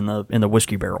aged in the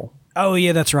whiskey barrel. Oh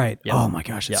yeah, that's right. Yep. Oh my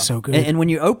gosh, it's so good. And when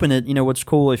you open it, what's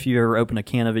cool, if you ever open a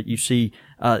can of it, you see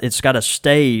it's got a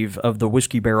stave of the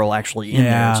whiskey barrel actually in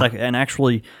there. It's like an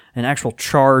actual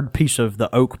charred piece of the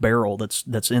oak barrel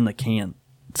that's in the can.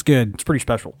 It's good. It's pretty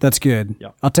special. That's good.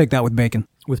 Yeah. I'll take that with bacon.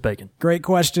 With bacon. Great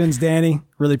questions, Danny.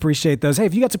 Really appreciate those. Hey,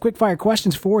 if you got some quick fire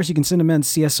questions for us, you can send them in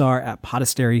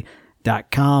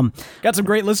csr@podastery.com. Got some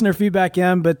great listener feedback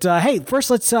in, but hey, first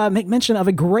let's make mention of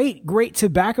a great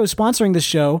tobacco sponsoring this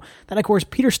show. That, of course,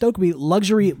 Peter Stokeby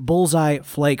Luxury Bullseye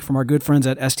Flake from our good friends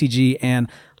at STG and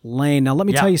Lane. Now, let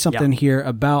me tell you something here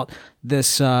about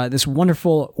this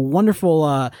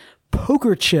wonderful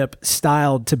poker chip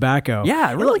styled tobacco.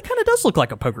 Yeah, it really kind of does look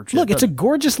like a poker chip. Look, it's a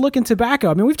gorgeous looking tobacco.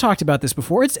 I mean, we've talked about this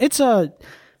before. It's an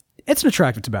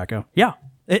attractive tobacco. Yeah.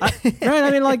 Right?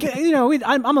 I mean,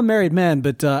 I'm a married man,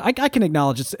 but I can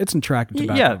acknowledge it's an attractive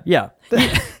tobacco. Yeah.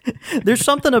 There's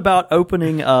something about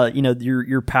opening,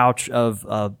 your pouch of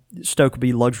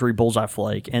Stokeby Luxury Bullseye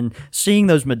Flake and seeing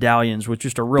those medallions with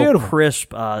just a real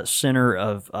crisp center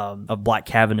of Black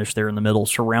Cavendish there in the middle,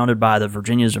 surrounded by the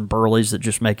Virginias and Burleys that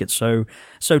just make it so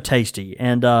tasty.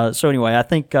 And so anyway, I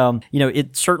think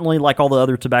it's certainly, like all the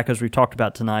other tobaccos we've talked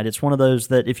about tonight, it's one of those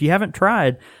that if you haven't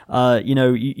tried,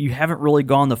 you haven't really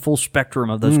gone the full spectrum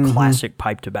of those classic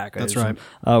pipe tobaccos. That's right.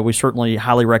 And, we certainly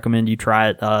highly recommend you try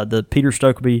it. The Peter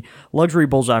Stokeby Luxury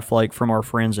Bullseye Flake from our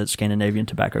friends at Scandinavian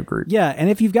Tobacco Group. Yeah, and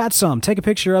if you've got some, take a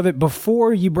picture of it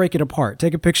before you break it apart.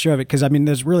 Take a picture of it because, I mean,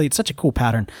 it's such a cool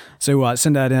pattern. So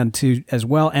send that in too as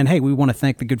well. And hey, we want to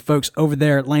thank the good folks over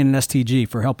there at Lane and STG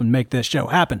for helping make this show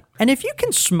happen. And if you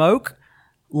can smoke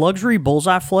Luxury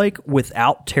Bullseye Flake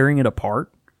without tearing it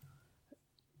apart,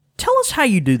 tell us how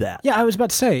you do that. Yeah, I was about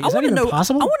to say, is that even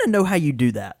possible? I want to know how you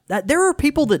do that. There are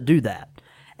people that do that.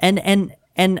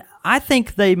 And I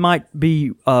think they might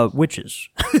be witches.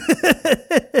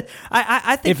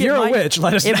 I think if you're a witch,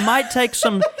 let us know.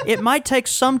 It might take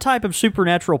some type of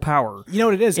supernatural power. You know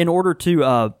what it is? In order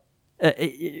to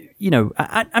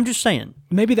I'm just saying.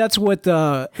 Maybe that's what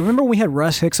remember when we had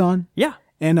Russ Hicks on? Yeah.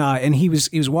 And he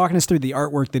was walking us through the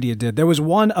artwork that he did. There was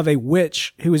one of a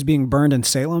witch who was being burned in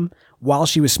Salem while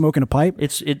she was smoking a pipe.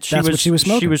 That's what she was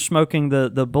smoking. She was smoking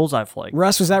the Bullseye Flake.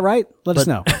 Russ, was that right? Let us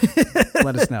know.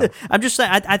 Let us know. I'm just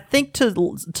saying. I think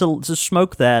to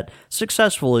smoke that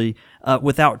successfully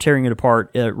without tearing it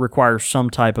apart requires some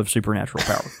type of supernatural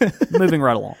power. Moving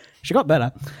right along. She got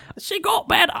better.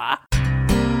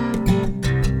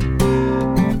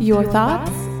 Your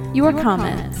thoughts, your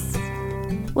comments,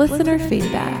 listener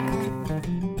feedback.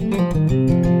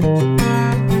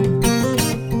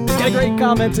 Got a great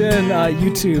comment in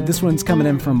YouTube. This one's coming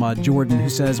in from Jordan, who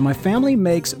says, "My family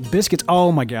makes biscuits."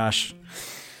 Oh my gosh.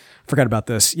 Forgot about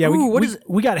this. Yeah, Ooh,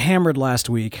 we got hammered last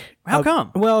week. How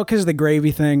come? Well, because of the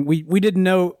gravy thing. We didn't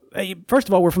know. First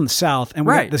of all, we're from the South, and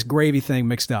we Right. got this gravy thing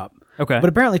mixed up. Okay. But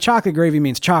apparently, chocolate gravy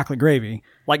means chocolate gravy.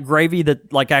 Like gravy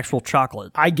that like actual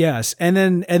chocolate. I guess. And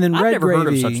then red never gravy.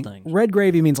 heard of such things. Red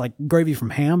gravy means like gravy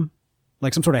from ham,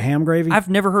 like some sort of ham gravy. I've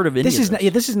never heard of any this of is this. not, yeah,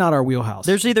 this is not our wheelhouse.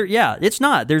 There's either it's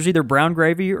not. There's either brown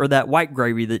gravy or that white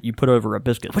gravy that you put over a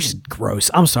biscuit. which is gross.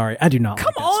 I'm sorry, I do not. Come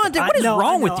like that on, stuff. dude, what is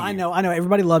wrong with you? I know.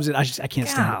 Everybody loves it. I can't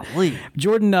stand Golly. it.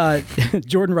 Jordan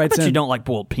Jordan writes But in. you don't like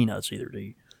boiled peanuts either, do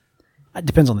you? It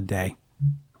depends on the day.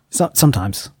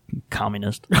 Sometimes.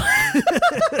 Communist.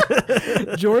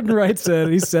 Jordan writes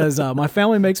in, he says, my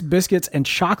family makes biscuits and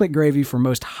chocolate gravy for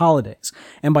most holidays.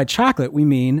 And by chocolate, we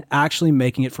mean actually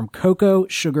making it from cocoa,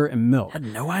 sugar, and milk. Had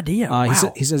no idea. He,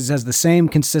 Wow. he says it has the same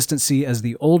consistency as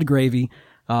the old gravy,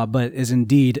 but is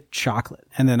indeed chocolate.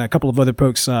 And then a couple of other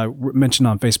folks mentioned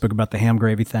on Facebook about the ham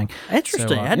gravy thing. Interesting.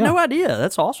 So, I had yeah. no idea.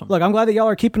 That's awesome. Look, I'm glad that y'all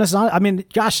are keeping us on. I mean,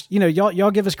 gosh,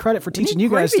 y'all give us credit for teaching you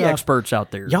guys gravy stuff. experts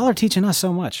out there. Y'all are teaching us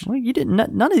so much. Well, you didn't.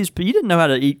 None of these. You didn't know how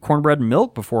to eat cornbread and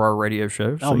milk before our radio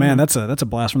show. So Oh man, that's a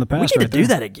blast from the past. we need right to do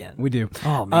there. that again. We do.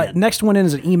 Oh, man. Next one in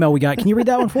is an email we got. Can you read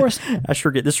that one for us? I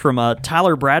sure get this from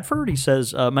Tyler Bradford. He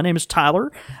says, my name is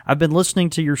Tyler. I've been listening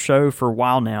to your show for a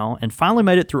while now and finally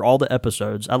made it through all the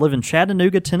episodes. I live in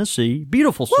Chattanooga, Tennessee.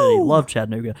 Beautiful city. Love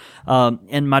Chattanooga.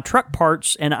 And I'm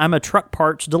a truck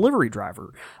parts delivery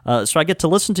driver. So I get to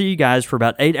listen to you guys for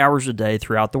about 8 hours a day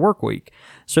throughout the work week.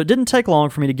 So it didn't take long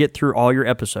for me to get through all your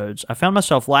episodes. I found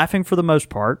myself laughing for the most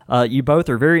part. You both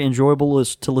are very enjoyable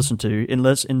to listen to,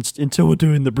 until we're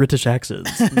doing the British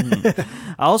accents. I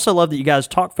also love that you guys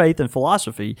talk faith and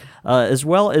philosophy, as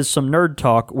well as some nerd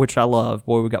talk, which I love.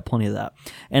 Boy, we got plenty of that.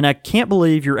 And I can't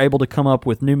believe you're able to come up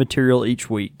with new material each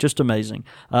week. Just amazing.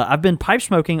 I've been pipe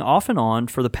smoking off and on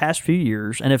for the past few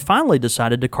years and have finally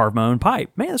decided to carve my own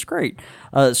pipe. Man, that's great.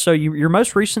 So your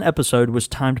most recent episode was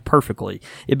timed perfectly.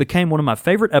 It became one of my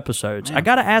favorite episodes. I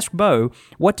got to ask Bo,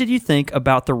 what did you think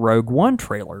about the Rogue One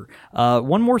trailer?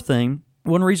 One more thing.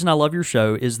 One reason I love your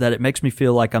show is that it makes me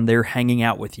feel like I'm there hanging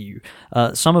out with you.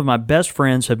 Some of my best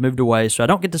friends have moved away, so I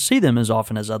don't get to see them as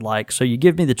often as I'd like, so you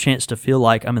give me the chance to feel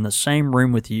like I'm in the same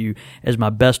room with you as my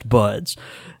best buds.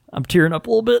 I'm tearing up a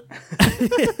little bit.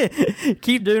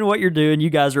 Keep doing what you're doing. You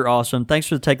guys are awesome. Thanks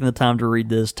for taking the time to read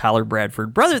this, Tyler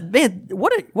Bradford. Brother, man,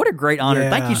 what a great honor. Yeah.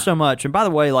 Thank you so much. And by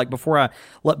the way, like before I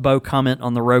let Bo comment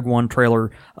on the Rogue One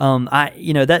trailer,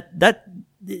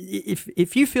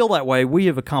 if you feel that way, we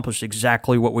have accomplished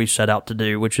exactly what we set out to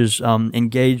do, which is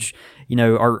engage,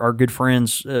 our good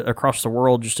friends across the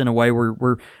world just in a way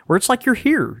where it's like you're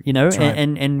here, right.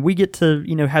 and we get to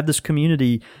have this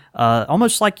community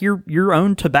almost like your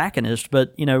own tobacconist,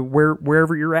 but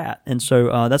wherever you're at. And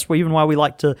so that's why we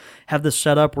like to have this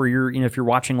set up where you're if you're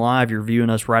watching live, you're viewing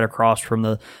us right across from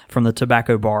the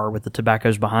tobacco bar with the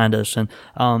tobaccos behind us, and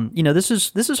this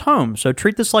is home. So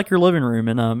treat this like your living room,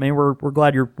 and man, we're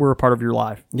glad we're a part of your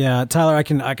life. Yeah, Tyler, I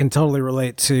can totally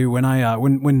relate to when I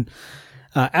when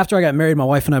after I got married, my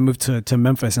wife and I moved to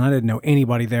Memphis, and I didn't know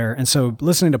anybody there. And so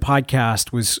listening to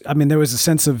podcast was, there was a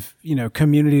sense of,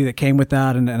 community that came with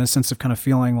that, and a sense of kind of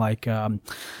feeling like,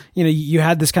 you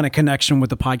had this kind of connection with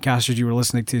the podcasters you were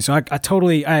listening to. So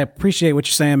I appreciate what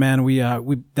you're saying, man.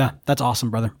 That's awesome,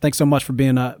 brother. Thanks so much for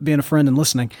being a friend and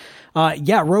listening.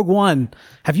 Rogue One.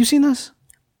 Have you seen this?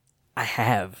 I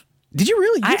have. Did you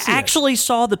really? I actually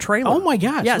saw the trailer. Oh my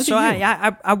gosh! Yeah, look so at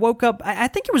you. I woke up. I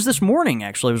think it was this morning.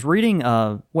 Actually, I was reading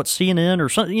CNN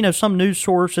or some news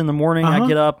source in the morning. I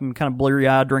get up and kind of bleary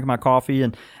eyed, drinking my coffee,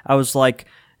 and I was like,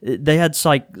 they had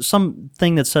like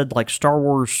something that said like Star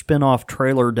Wars spinoff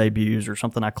trailer debuts or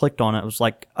something. I clicked on it. I was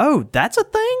like, oh, that's a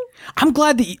thing. I'm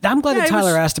glad that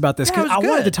Tyler asked about this because I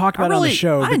wanted to talk about it on the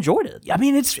show. I enjoyed it. I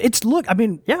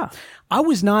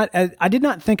did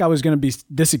not think I was going to be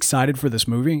this excited for this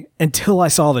movie until I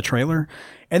saw the trailer.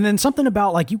 And then something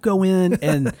about like you go in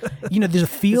and there's a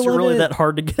feel It's of really it. that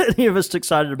hard to get any of us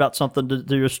excited about something to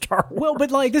do with Star Wars. Well,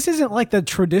 but like this isn't like the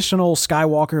traditional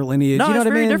Skywalker lineage. No, you know it's what I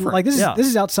very mean? different. Like this Yeah.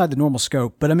 is outside the normal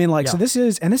scope. But I mean, like, so this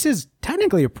is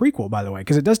technically a prequel, by the way,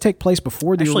 because it does take place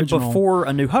before the Actually, original. before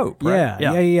A New Hope, right?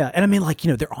 Yeah. And I mean, like,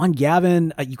 they're on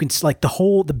Yavin. You can like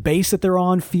the base that they're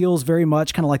on feels very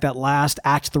much kind of like that last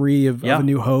Act 3 of A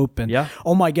New Hope. And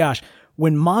oh my gosh,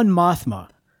 when Mon Mothma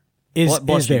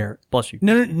is there. Bless you.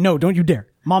 No, don't you dare.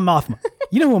 Mon Mothma.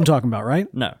 You know who I'm talking about,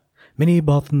 right? No. Many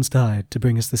Bothans died to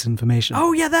bring us this information.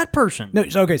 Oh, yeah, that person. No,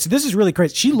 so this is really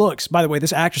crazy. She looks, by the way,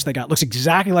 this actress they got looks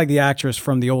exactly like the actress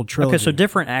from the old trilogy. Okay, so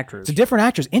different actress. It's a different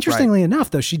actress. Interestingly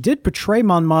enough, though, she did portray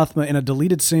Mon Mothma in a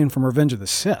deleted scene from Revenge of the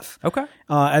Sith. Okay.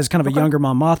 As kind of a younger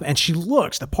Mon Mothma, and she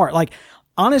looks the part. Like,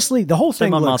 honestly, the whole Say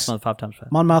thing Monmouth looks 5 times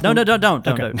fast. Monmouth. No, don't.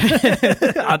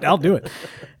 Okay. I'll do it.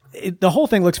 The whole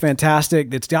thing looks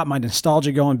fantastic. It's got my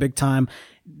nostalgia going big time.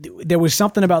 There was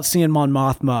something about seeing Mon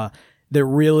Mothma that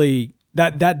really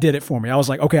that did it for me. I was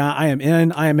like, okay, I am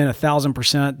in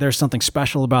 1,000%. There's something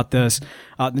special about this.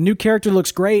 The new character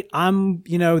looks great.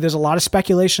 There's a lot of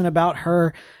speculation about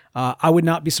her. I would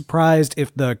not be surprised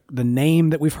if the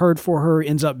name that we've heard for her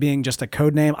ends up being just a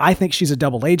code name. I think she's a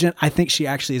double agent. I think she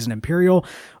actually is an Imperial.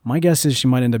 My guess is she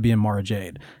might end up being Mara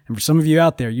Jade. And for some of you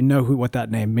out there, you know what that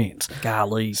name means.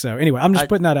 Golly. So anyway, I'm just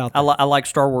putting that out there. I like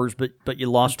Star Wars, but you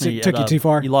lost me. Took you too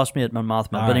far? You lost me at Mon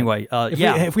Mothma. But anyway,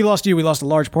 if we lost you, we lost a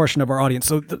large portion of our audience.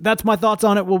 So that's my thoughts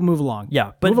on it. We'll move along.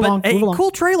 Yeah, but move along. Cool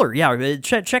trailer. Yeah,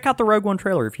 check out the Rogue One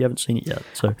trailer if you haven't seen it yet.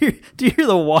 So do you hear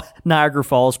the Niagara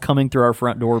Falls coming through our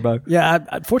front door, Bo? Yeah,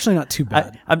 unfortunately not too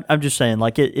bad. I'm just saying,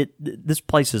 like this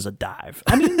place is a dive.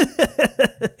 I mean,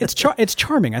 it's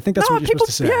charming. I think that's what you're supposed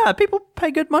to say. Yeah, people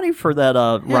pay good money for that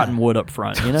rotten wood up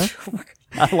front, you know?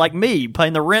 Like me,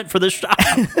 paying the rent for this shop.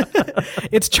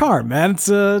 It's charm, man. That's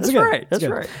good. Right. That's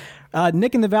right.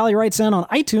 Nick in the Valley writes in on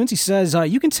iTunes. He says,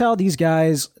 you can tell these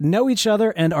guys know each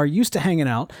other and are used to hanging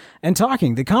out and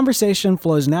talking. The conversation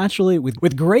flows naturally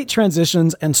with great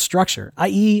transitions and structure,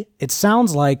 i.e., it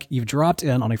sounds like you've dropped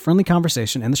in on a friendly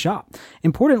conversation in the shop.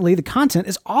 Importantly, the content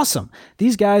is awesome.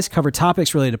 These guys cover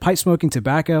topics related to pipe smoking,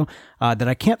 tobacco, that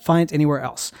I can't find anywhere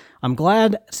else. I'm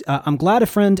glad a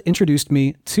friend introduced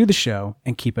me to the show,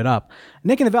 and keep it up.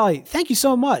 Nick in the Valley, thank you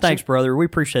so much. Thanks, brother. We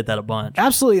appreciate that a bunch.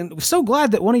 Absolutely. And so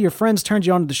glad that one of your friends turned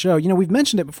you on to the show. We've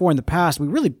mentioned it before in the past. We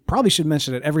really probably should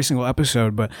mention it every single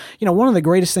episode. But, one of the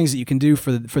greatest things that you can do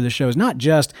for the show is not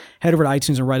just head over to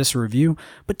iTunes and write us a review,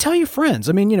 but tell your friends.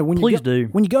 I mean, when you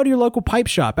go to your local pipe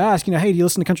shop, ask, hey, do you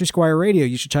listen to Country Squire Radio?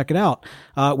 You should check it out.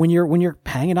 When you're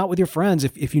hanging out with your friends,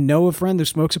 if you know a friend who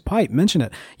smokes a pipe, mention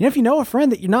it. If you know a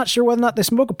friend that you're not sure whether or not they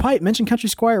smoke a pipe, mention Country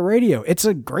Squire Radio. It's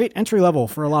a great entry level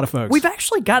for a lot of folks. We've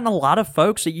actually gotten a lot of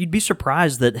folks that you'd be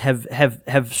surprised that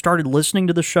have started listening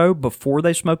to the show before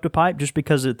they smoked a pipe, just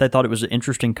because they thought it was an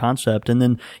interesting concept, and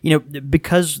then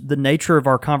because the nature of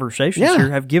our conversations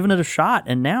here have given it a shot,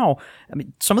 and now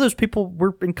some of those people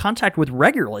we're in contact with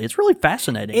regularly. It's really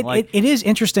fascinating. It is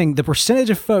interesting the percentage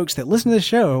of folks that listen to the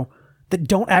show that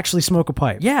don't actually smoke a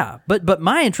pipe. Yeah, but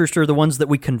my interests are the ones that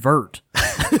we convert.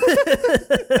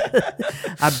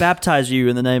 I baptize you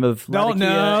in the name of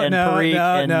Latakia and Parikh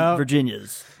and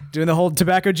Virginia's. Doing the whole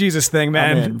tobacco Jesus thing,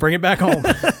 man. Amen. Bring it back home.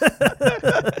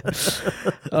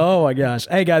 Oh my gosh.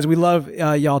 Hey guys, we love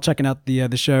y'all checking out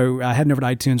the show, heading over to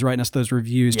iTunes, writing us those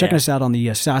reviews, checking us out on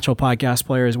the Satchel podcast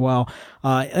player as well.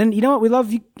 And you know what? We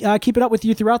love keep it up with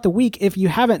you throughout the week. If you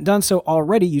haven't done so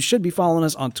already, you should be following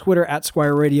us on Twitter at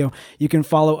Squire Radio. You can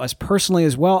follow us personally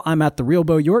as well. I'm at The Real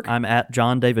Bo York. I'm at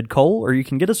John David Cole, or you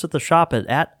can get us at the shop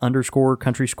at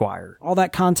 _Country Squire. All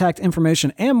that contact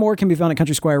information and more can be found at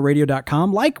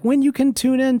countrysquireradio.com, like when you can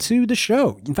tune in to the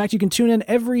show. In fact, you can tune in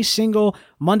every single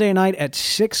Monday night at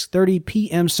 6:30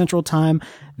 p.m. Central Time.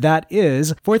 That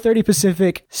is 4:30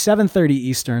 Pacific, 7:30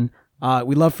 Eastern.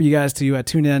 We'd love for you guys to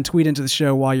tune in, tweet into the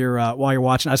show while you're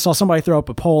watching. I saw somebody throw up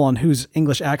a poll on whose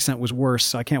English accent was worse,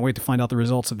 so I can't wait to find out the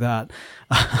results of that.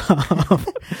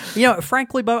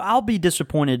 Frankly, Bo, I'll be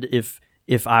disappointed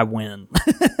if I win.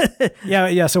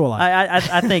 Yeah, so will I.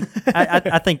 I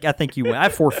think you win. I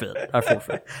forfeit.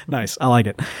 Nice. I like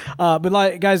it.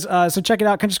 But guys, so check it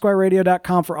out,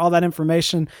 countrysquireradio.com for all that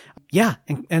information. Yeah,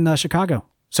 and Chicago.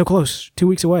 So close. 2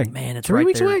 weeks away. Man, it's 3 right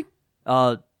weeks there. away?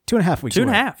 2.5 weeks away.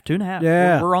 2.5.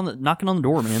 Yeah. We're knocking on the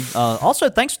door, man. Also,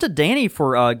 thanks to Danny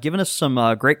for giving us some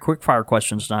great quickfire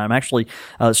questions tonight. I'm actually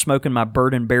smoking my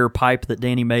Bird and Bear pipe that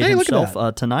Danny made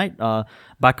himself tonight.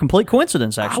 By complete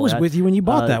coincidence, actually. I was with you when you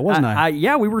bought that, wasn't I?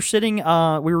 Yeah, we were sitting. We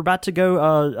were about to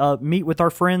go meet with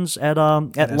our friends at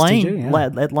Lane,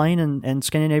 at Lane and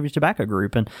Scandinavian Tobacco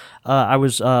Group, and I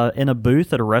was in a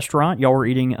booth at a restaurant. Y'all were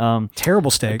eating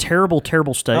terrible steak. Terrible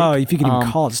steak. Oh, if you could even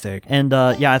call it steak. And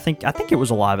I think it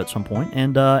was alive at some point.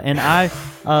 And I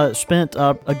spent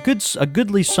a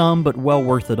goodly sum, but well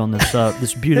worth it on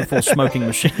this beautiful smoking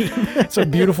machine. It's a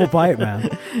beautiful pipe,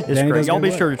 man. It's great. Y'all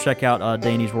be sure to check out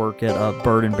Danny's work at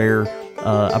Bird and Bear.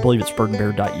 I believe it's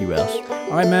birdandbear.us.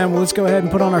 All right, man. Well, let's go ahead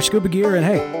and put on our scuba gear, and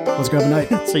hey, let's go have a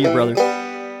night. See you, brother.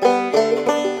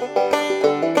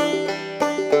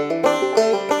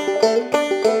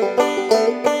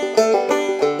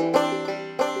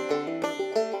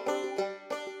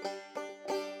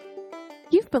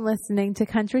 You've been listening to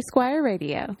Country Squire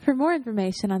Radio. For more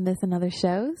information on this and other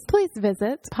shows, please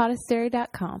visit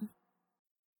podastery.com.